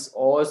Tesla is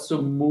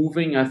also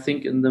moving, I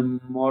think, in the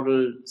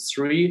Model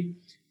 3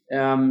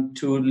 to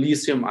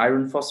lithium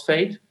iron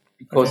phosphate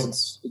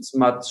because it's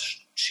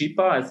much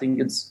cheaper. I think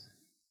it's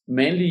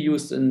mainly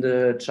used in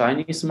the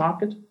Chinese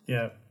market.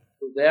 Yeah.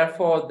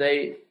 Therefore,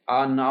 they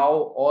are now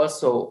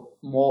also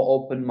more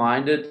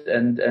open-minded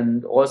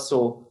and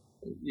also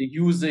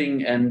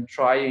using and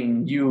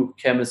trying new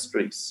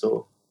chemistries.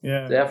 So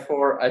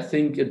therefore, I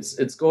think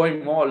it's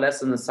going more or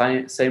less in the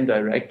same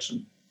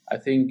direction. I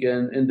think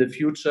in the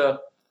future,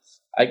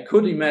 I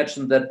could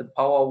imagine that the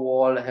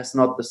Powerwall has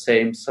not the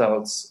same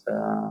cells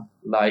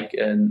like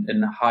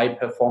in high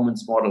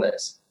performance Model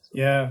S.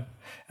 Yeah,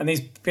 and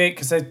these big,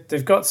 because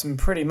they've got some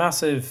pretty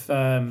massive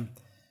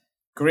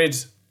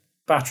grid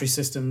battery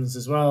systems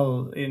as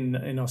well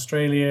in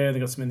Australia.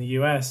 They've got some in the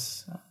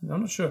US. I'm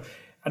not sure.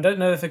 I don't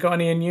know if they've got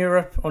any in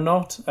Europe or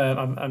not.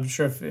 I'm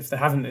sure if they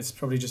haven't, it's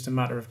probably just a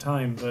matter of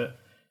time. But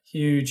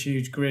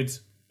huge grid.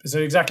 So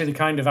exactly the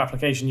kind of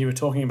application you were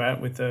talking about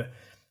with the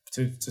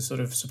to sort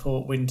of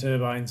support wind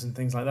turbines and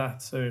things like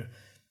that. So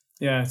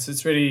yeah,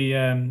 it's really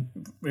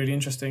really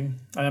interesting.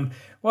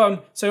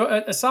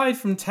 So aside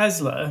from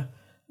Tesla,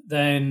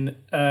 then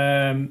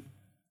a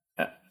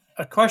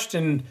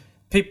question.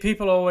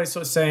 People are always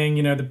sort of saying,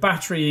 the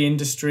battery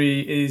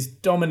industry is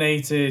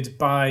dominated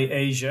by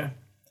Asia.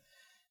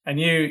 And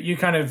you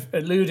kind of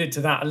alluded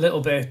to that a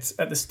little bit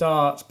at the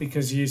start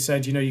because you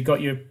said, you got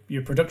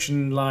your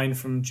production line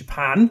from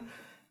Japan.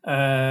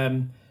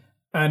 And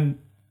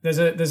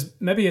there's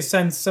maybe a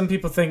sense, some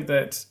people think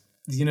that,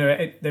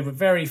 they were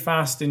very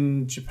fast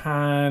in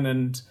Japan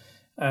and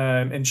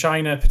in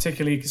China,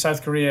 particularly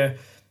South Korea,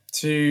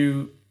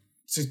 to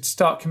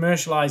start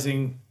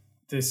commercializing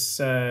this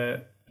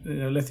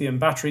lithium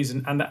batteries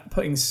and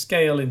putting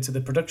scale into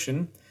the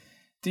production.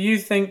 Do you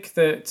think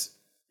that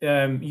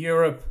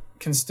Europe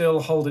can still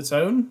hold its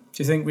own?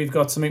 Do you think we've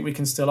got something we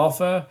can still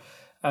offer?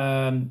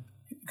 Can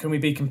we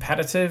be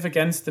competitive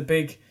against the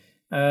big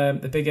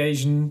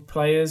Asian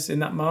players in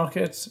that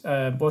market?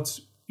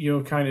 What's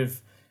your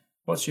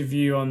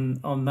view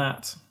on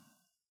that?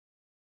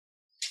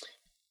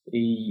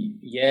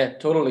 Yeah,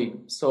 totally.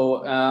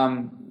 So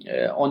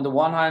on the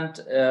one hand,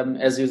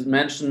 as you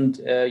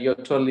mentioned, you're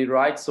totally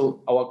right.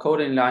 So our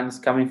coating line is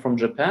coming from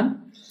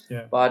Japan,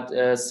 but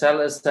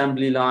cell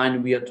assembly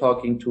line, we are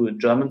talking to a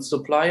German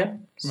supplier.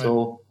 Right.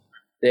 So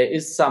there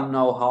is some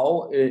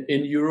know-how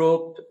in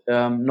Europe,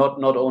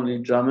 not only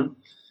German.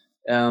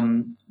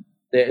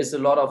 There is a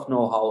lot of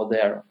know-how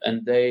there,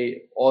 and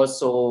they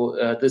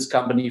also this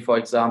company, for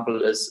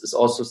example, is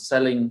also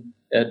selling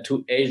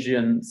to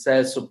Asian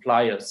cell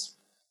suppliers.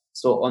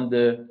 So on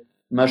the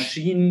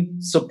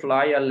machine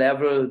supplier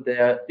level,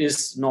 there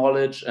is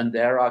knowledge, and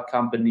there are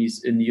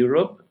companies in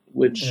Europe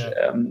which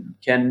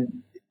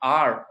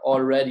are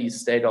already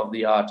state of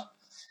the art.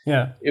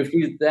 Yeah. If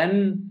we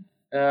then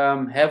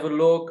have a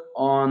look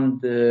on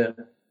the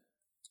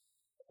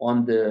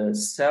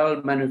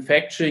cell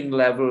manufacturing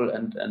level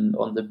and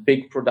on the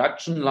big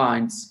production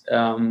lines,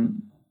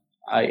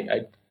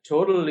 I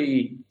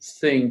totally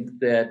think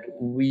that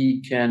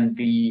we can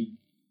be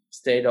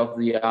state of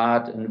the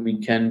art and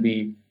we can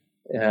be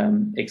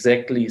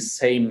exactly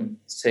same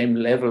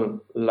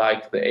level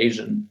like the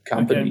Asian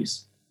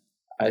companies.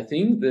 Okay. I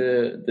think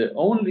the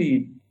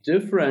only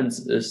difference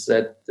is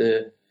that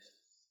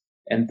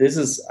and this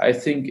is, I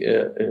think,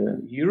 a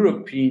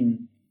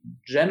European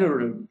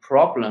general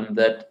problem,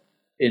 that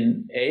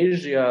in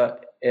Asia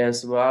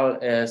as well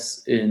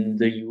as in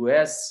the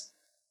US,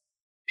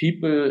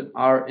 people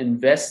are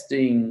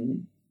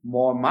investing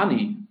more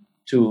money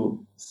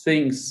to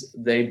things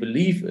they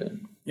believe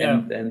in.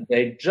 Yeah. And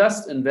they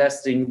just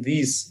investing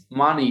this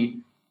money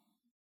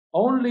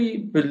only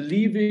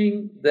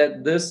believing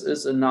that this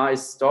is a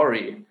nice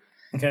story.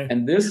 Okay.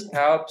 And this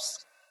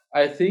helps,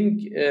 I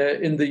think,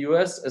 in the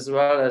US as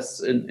well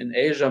as in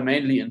Asia,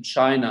 mainly in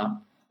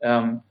China,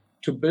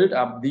 to build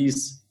up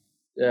these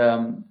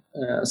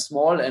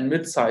small and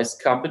mid-sized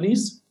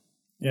companies.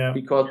 Yeah.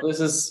 Because this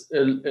is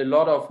a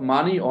lot of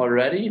money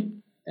already,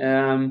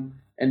 and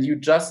you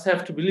just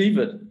have to believe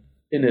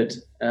in it.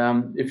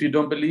 If you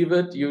don't believe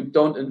it, you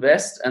don't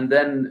invest, and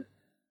then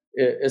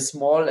a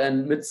small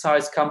and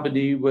mid-sized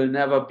company will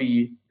never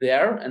be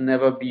there and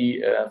never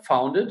be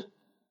founded.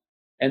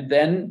 And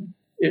then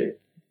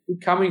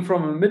coming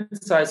from a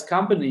mid-sized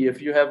company,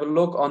 if you have a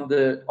look on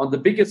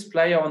the biggest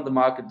player on the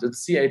market,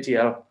 it's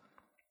CATL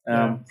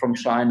from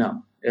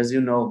China, as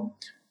you know.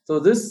 So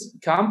this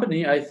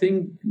company, I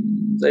think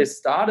they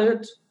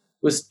started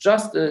with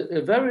just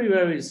a very,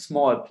 very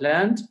small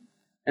plant,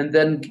 and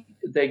then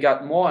they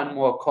got more and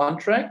more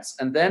contracts,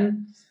 and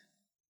then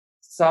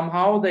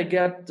somehow they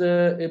get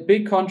a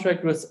big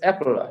contract with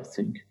Apple, I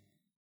think.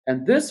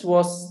 And this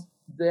was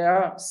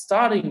their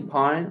starting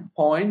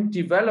point,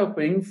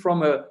 developing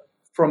from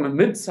a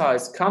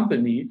mid-sized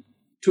company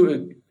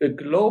to a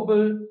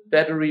global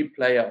battery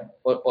player,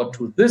 or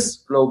to this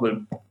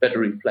global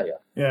battery player.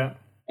 Yeah.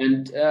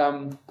 And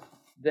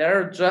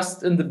there,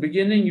 just in the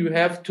beginning, you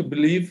have to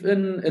believe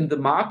in the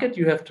market.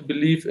 You have to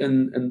believe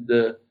in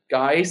the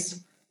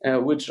guys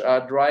which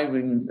are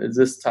driving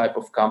this type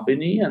of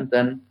company, and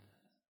then,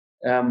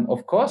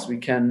 of course, we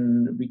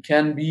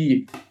can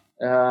be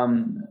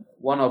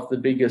one of the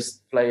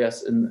biggest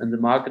players in the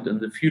market in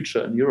the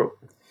future in Europe.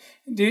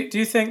 Do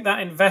you think that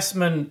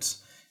investment,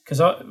 because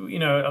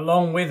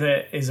along with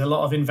it is a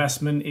lot of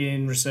investment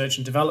in research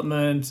and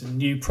development and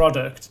new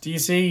product. Do you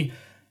see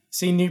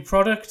new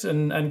product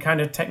and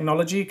kind of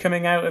technology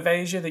coming out of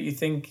Asia that you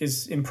think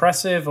is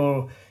impressive,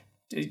 or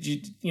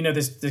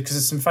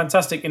there's some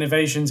fantastic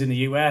innovations in the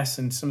US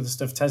and some of the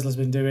stuff Tesla's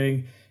been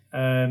doing.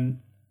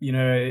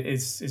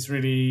 Is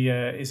really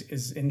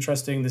is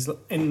interesting. There's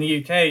in the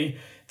UK.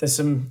 There's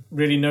some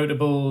really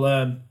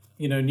notable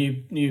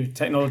new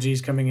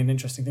technologies coming in,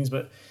 interesting things.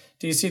 But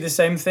do you see the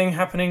same thing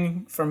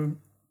happening from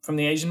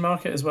the Asian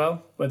market as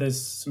well, where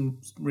there's some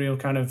real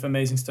kind of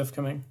amazing stuff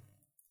coming?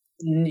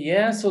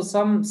 Yeah, so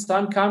some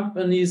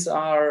companies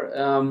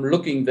are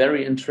looking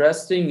very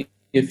interesting.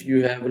 If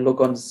you have a look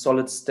on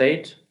solid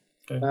state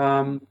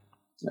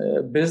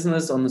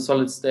business, on the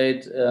solid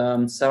state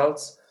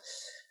cells,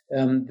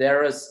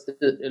 there is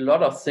a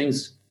lot of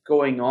things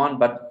going on,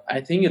 but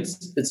I think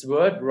it's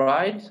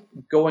worldwide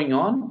going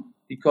on,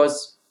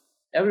 because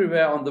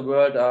everywhere on the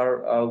world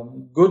are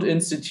good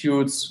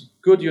institutes,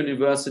 good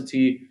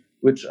university,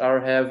 which are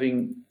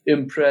having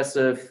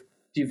impressive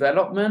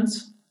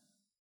developments.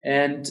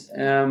 And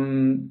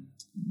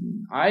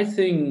I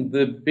think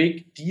the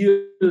big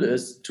deal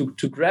is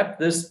to grab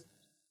this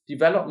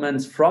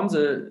developments from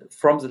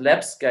the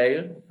lab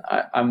scale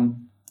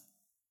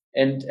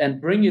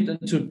and bring it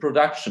into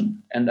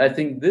production. And I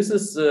think this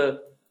is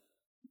the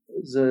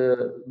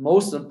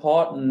most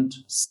important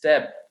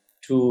step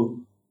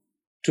to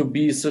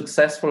be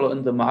successful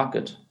in the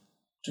market.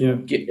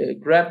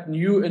 Grab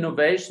new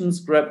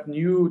innovations, grab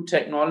new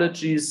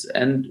technologies,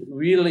 and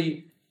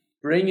really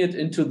bring it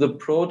into the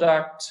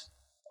product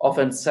of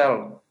a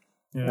cell.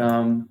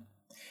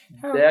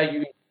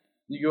 There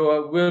you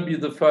will be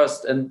the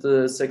first and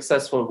the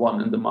successful one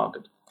in the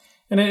market.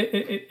 And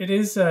it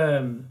is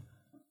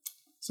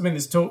something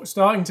that's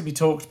starting to be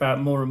talked about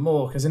more and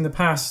more, because in the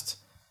past,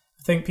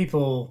 I think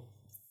people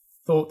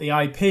thought the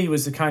IP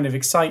was the kind of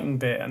exciting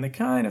bit, and they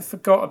kind of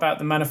forgot about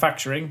the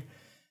manufacturing.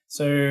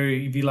 So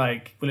you'd be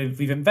like, well,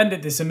 we've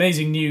invented this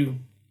amazing new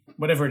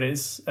whatever it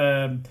is,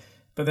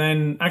 but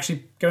then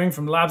actually going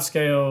from lab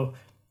scale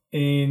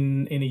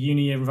in a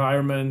uni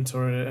environment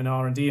or an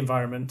R&D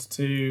environment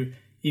to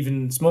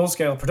even small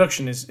scale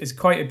production is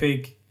quite a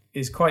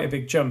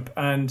big jump.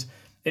 And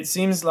it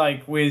seems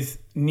like with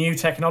new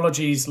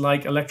technologies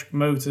like electric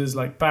motors,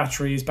 like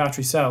batteries,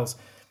 battery cells,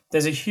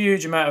 there's a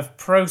huge amount of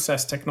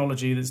process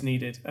technology that's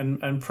needed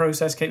and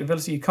process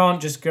capability. You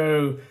can't just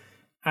go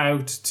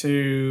out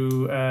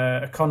to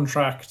a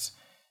contract,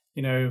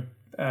 a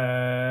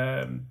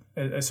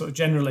sort of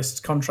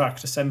generalist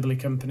contract assembly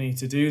company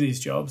to do these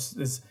jobs.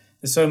 There's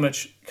so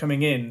much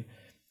coming in.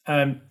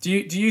 Do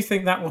you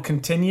think that will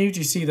continue? Do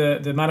you see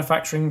the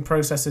manufacturing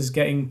processes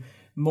getting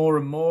more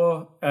and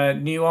more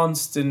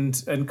nuanced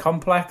and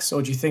complex,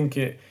 or do you think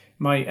it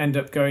might end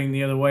up going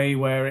the other way,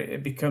 where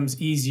it becomes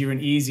easier and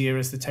easier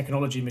as the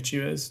technology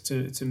matures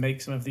to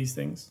make some of these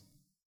things?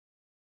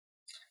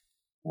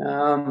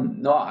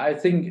 No, I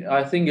think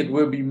it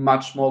will be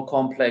much more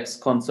complex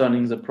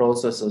concerning the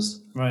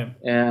processes, right?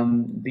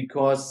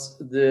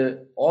 Because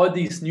all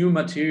these new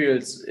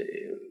materials,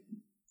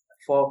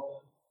 for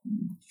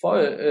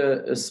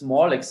a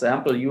small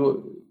example,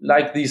 you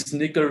like these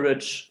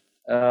nickel-rich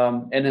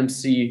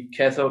NMC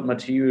cathode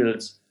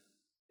materials.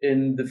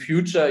 In the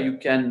future, you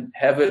can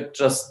have it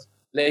just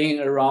laying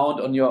around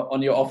on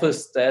your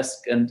office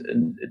desk, and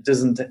it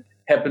doesn't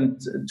happen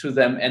to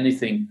them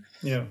anything.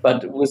 Yeah.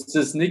 But with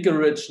this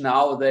nickel-rich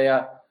now, they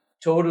are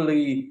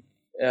totally.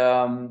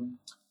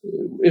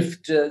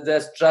 If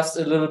there's just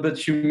a little bit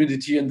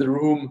humidity in the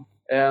room,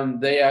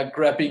 they are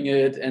grabbing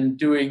it and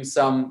doing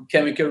some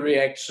chemical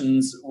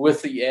reactions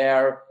with the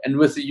air and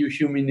with the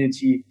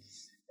humidity,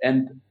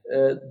 and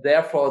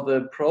therefore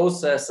the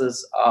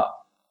processes are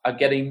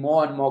getting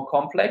more and more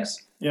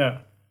complex.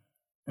 Yeah.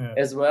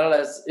 As well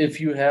as if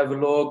you have a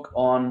look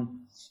on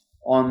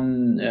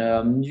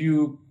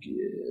new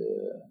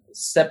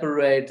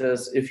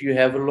separators, if you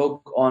have a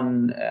look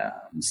on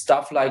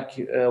stuff like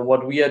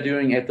what we are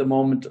doing at the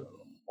moment,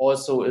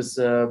 also is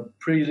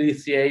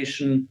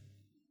pre-lithiation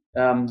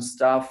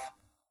stuff.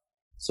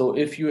 So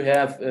if you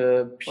have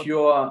a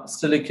pure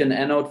silicon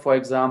anode, for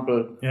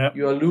example,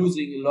 you are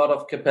losing a lot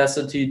of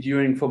capacity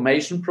during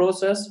formation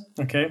process.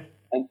 Okay.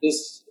 And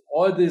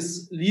all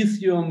this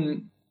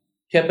lithium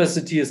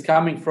capacity is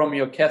coming from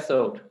your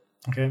cathode.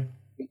 Okay.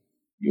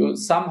 You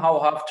somehow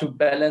have to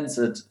balance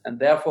it, and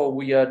therefore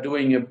we are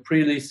doing a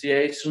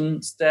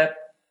pre-lithiation step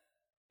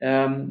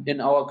in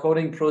our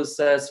coating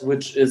process,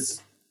 which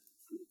is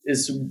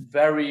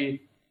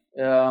very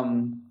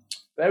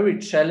very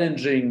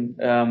challenging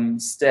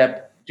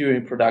step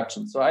during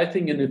production. So I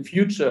think in the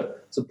future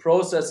the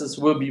processes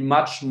will be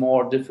much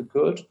more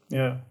difficult.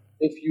 Yeah.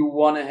 If you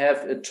want to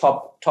have a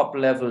top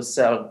level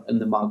cell in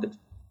the market.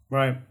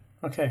 Right.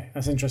 Okay,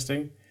 that's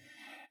interesting.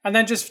 And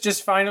then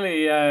just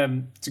finally,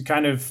 to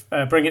kind of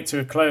bring it to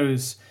a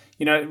close,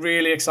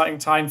 really exciting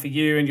time for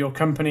you and your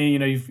company.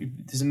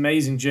 This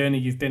amazing journey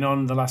you've been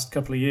on the last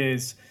couple of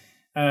years.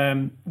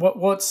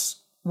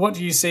 What's what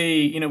do you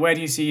see? Where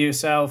do you see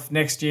yourself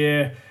next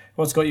year?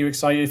 What's got you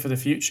excited for the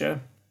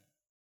future?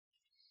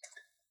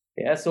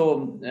 Yeah,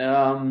 so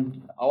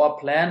our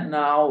plan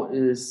now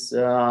is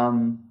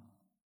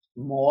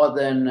more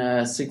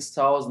than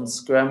 6,000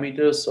 square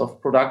meters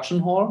of production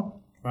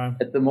hall. Wow.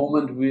 At the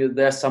moment,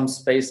 there's some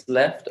space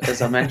left,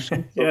 as I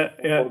mentioned.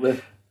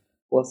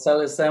 For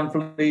cell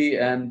assembly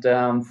and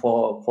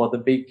for the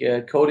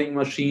big coding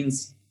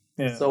machines.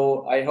 Yeah.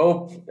 So I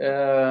hope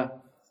the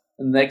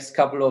next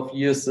couple of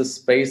years the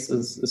space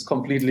is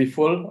completely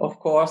full, of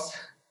course.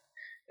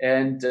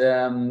 And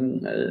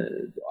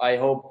I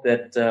hope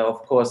that,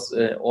 of course,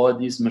 all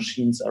these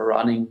machines are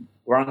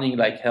running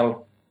like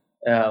hell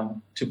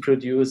to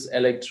produce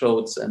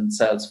electrodes and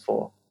cells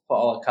for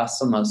our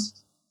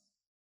customers.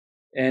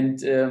 And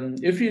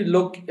if you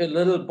look a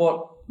little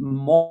bit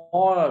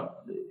more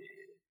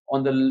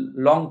on the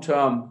long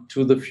term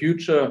to the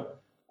future,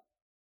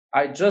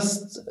 I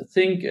just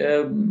think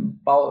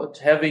about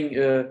having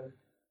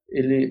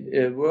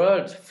a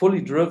world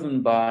fully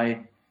driven by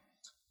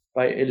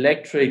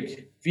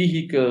electric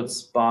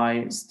vehicles,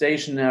 by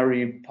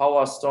stationary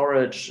power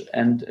storage,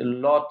 and a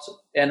lot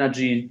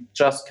energy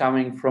just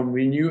coming from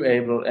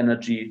renewable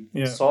energy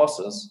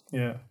sources.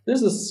 Yeah,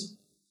 this is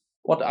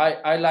what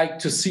I like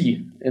to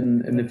see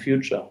in the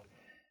future.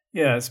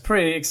 Yeah, it's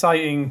pretty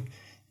exciting.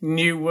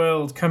 New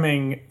world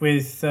coming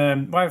with,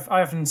 I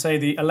often say,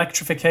 the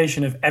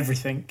electrification of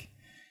everything.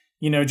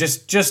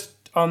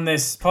 Just on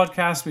this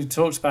podcast, we've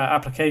talked about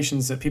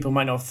applications that people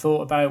might not have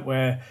thought about,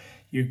 where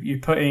you're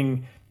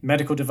putting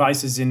medical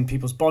devices in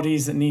people's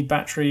bodies that need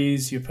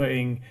batteries. You're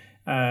putting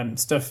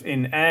stuff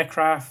in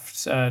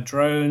aircraft,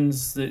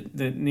 drones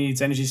that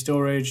needs energy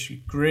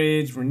storage,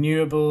 grid,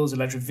 renewables,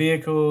 electric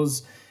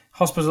vehicles,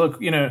 hospital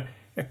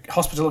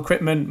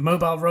equipment,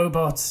 mobile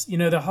robots.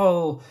 The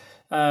whole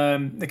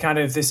the kind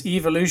of this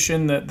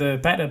evolution that the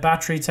better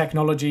battery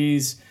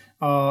technologies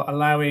are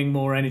allowing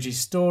more energy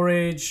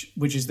storage,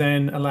 which is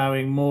then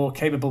allowing more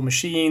capable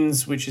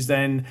machines, which is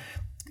then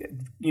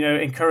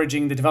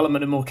encouraging the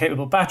development of more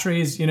capable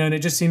batteries, and it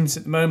just seems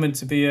at the moment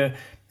to be an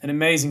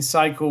amazing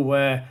cycle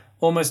where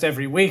almost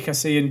every week I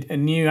see a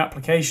new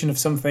application of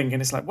something,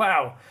 and it's like,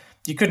 wow,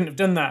 you couldn't have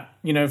done that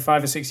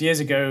 5 or 6 years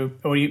ago,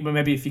 or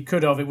maybe if you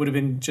could have, it would have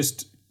been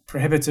just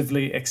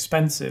prohibitively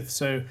expensive.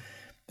 So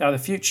the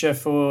future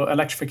for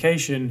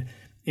electrification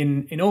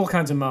in all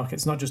kinds of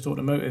markets, not just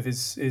automotive,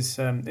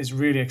 is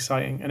really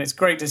exciting, and it's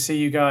great to see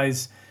you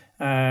guys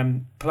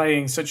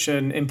playing such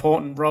an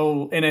important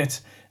role in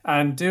it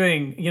and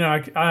doing.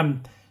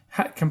 I'm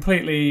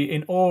completely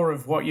in awe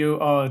of what you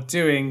are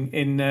doing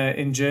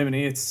in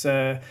Germany. It's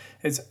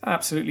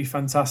absolutely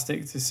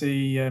fantastic to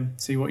see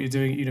what you're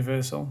doing at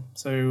UniverCell.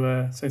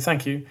 So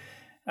thank you.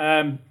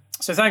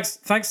 So thanks,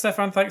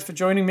 Stefan. Thanks for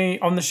joining me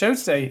on the show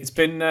today. It's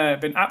been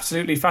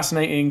absolutely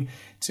fascinating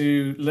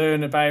to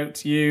learn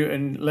about you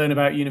and learn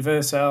about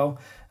UniverCell.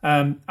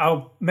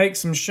 I'll make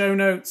some show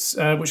notes,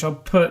 which I'll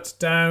put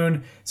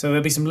down. So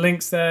there'll be some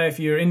links there. If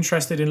you're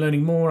interested in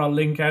learning more, I'll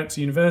link out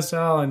to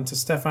UniverCell and to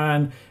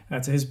Stefan,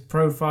 to his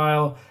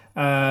profile,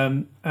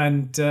 and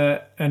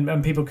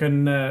people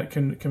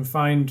can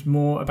find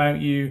more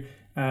about you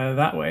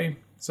that way.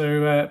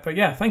 So, but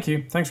yeah, thank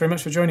you. Thanks very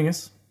much for joining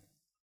us.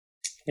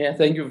 Yeah,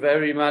 thank you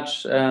very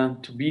much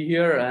to be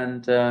here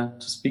and to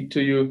speak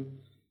to you.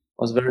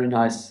 It was very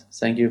nice.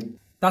 Thank you.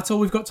 That's all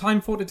we've got time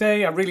for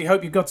today. I really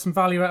hope you got some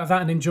value out of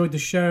that and enjoyed the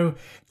show.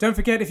 Don't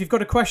forget, if you've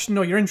got a question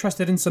or you're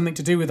interested in something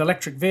to do with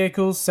electric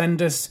vehicles,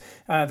 send us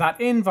that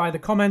in via the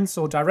comments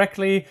or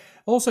directly.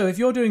 Also, if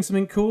you're doing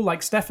something cool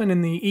like Stefan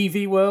in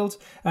the EV world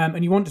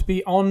and you want to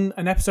be on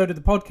an episode of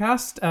the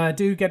podcast,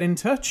 do get in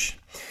touch.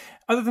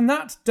 Other than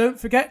that, don't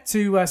forget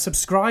to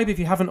subscribe if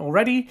you haven't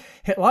already.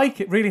 Hit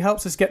like, it really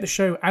helps us get the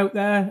show out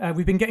there.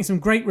 We've been getting some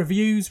great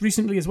reviews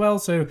recently as well,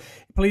 so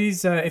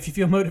please, if you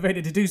feel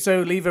motivated to do so,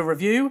 leave a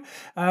review.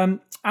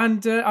 And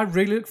I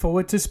really look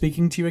forward to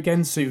speaking to you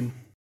again soon.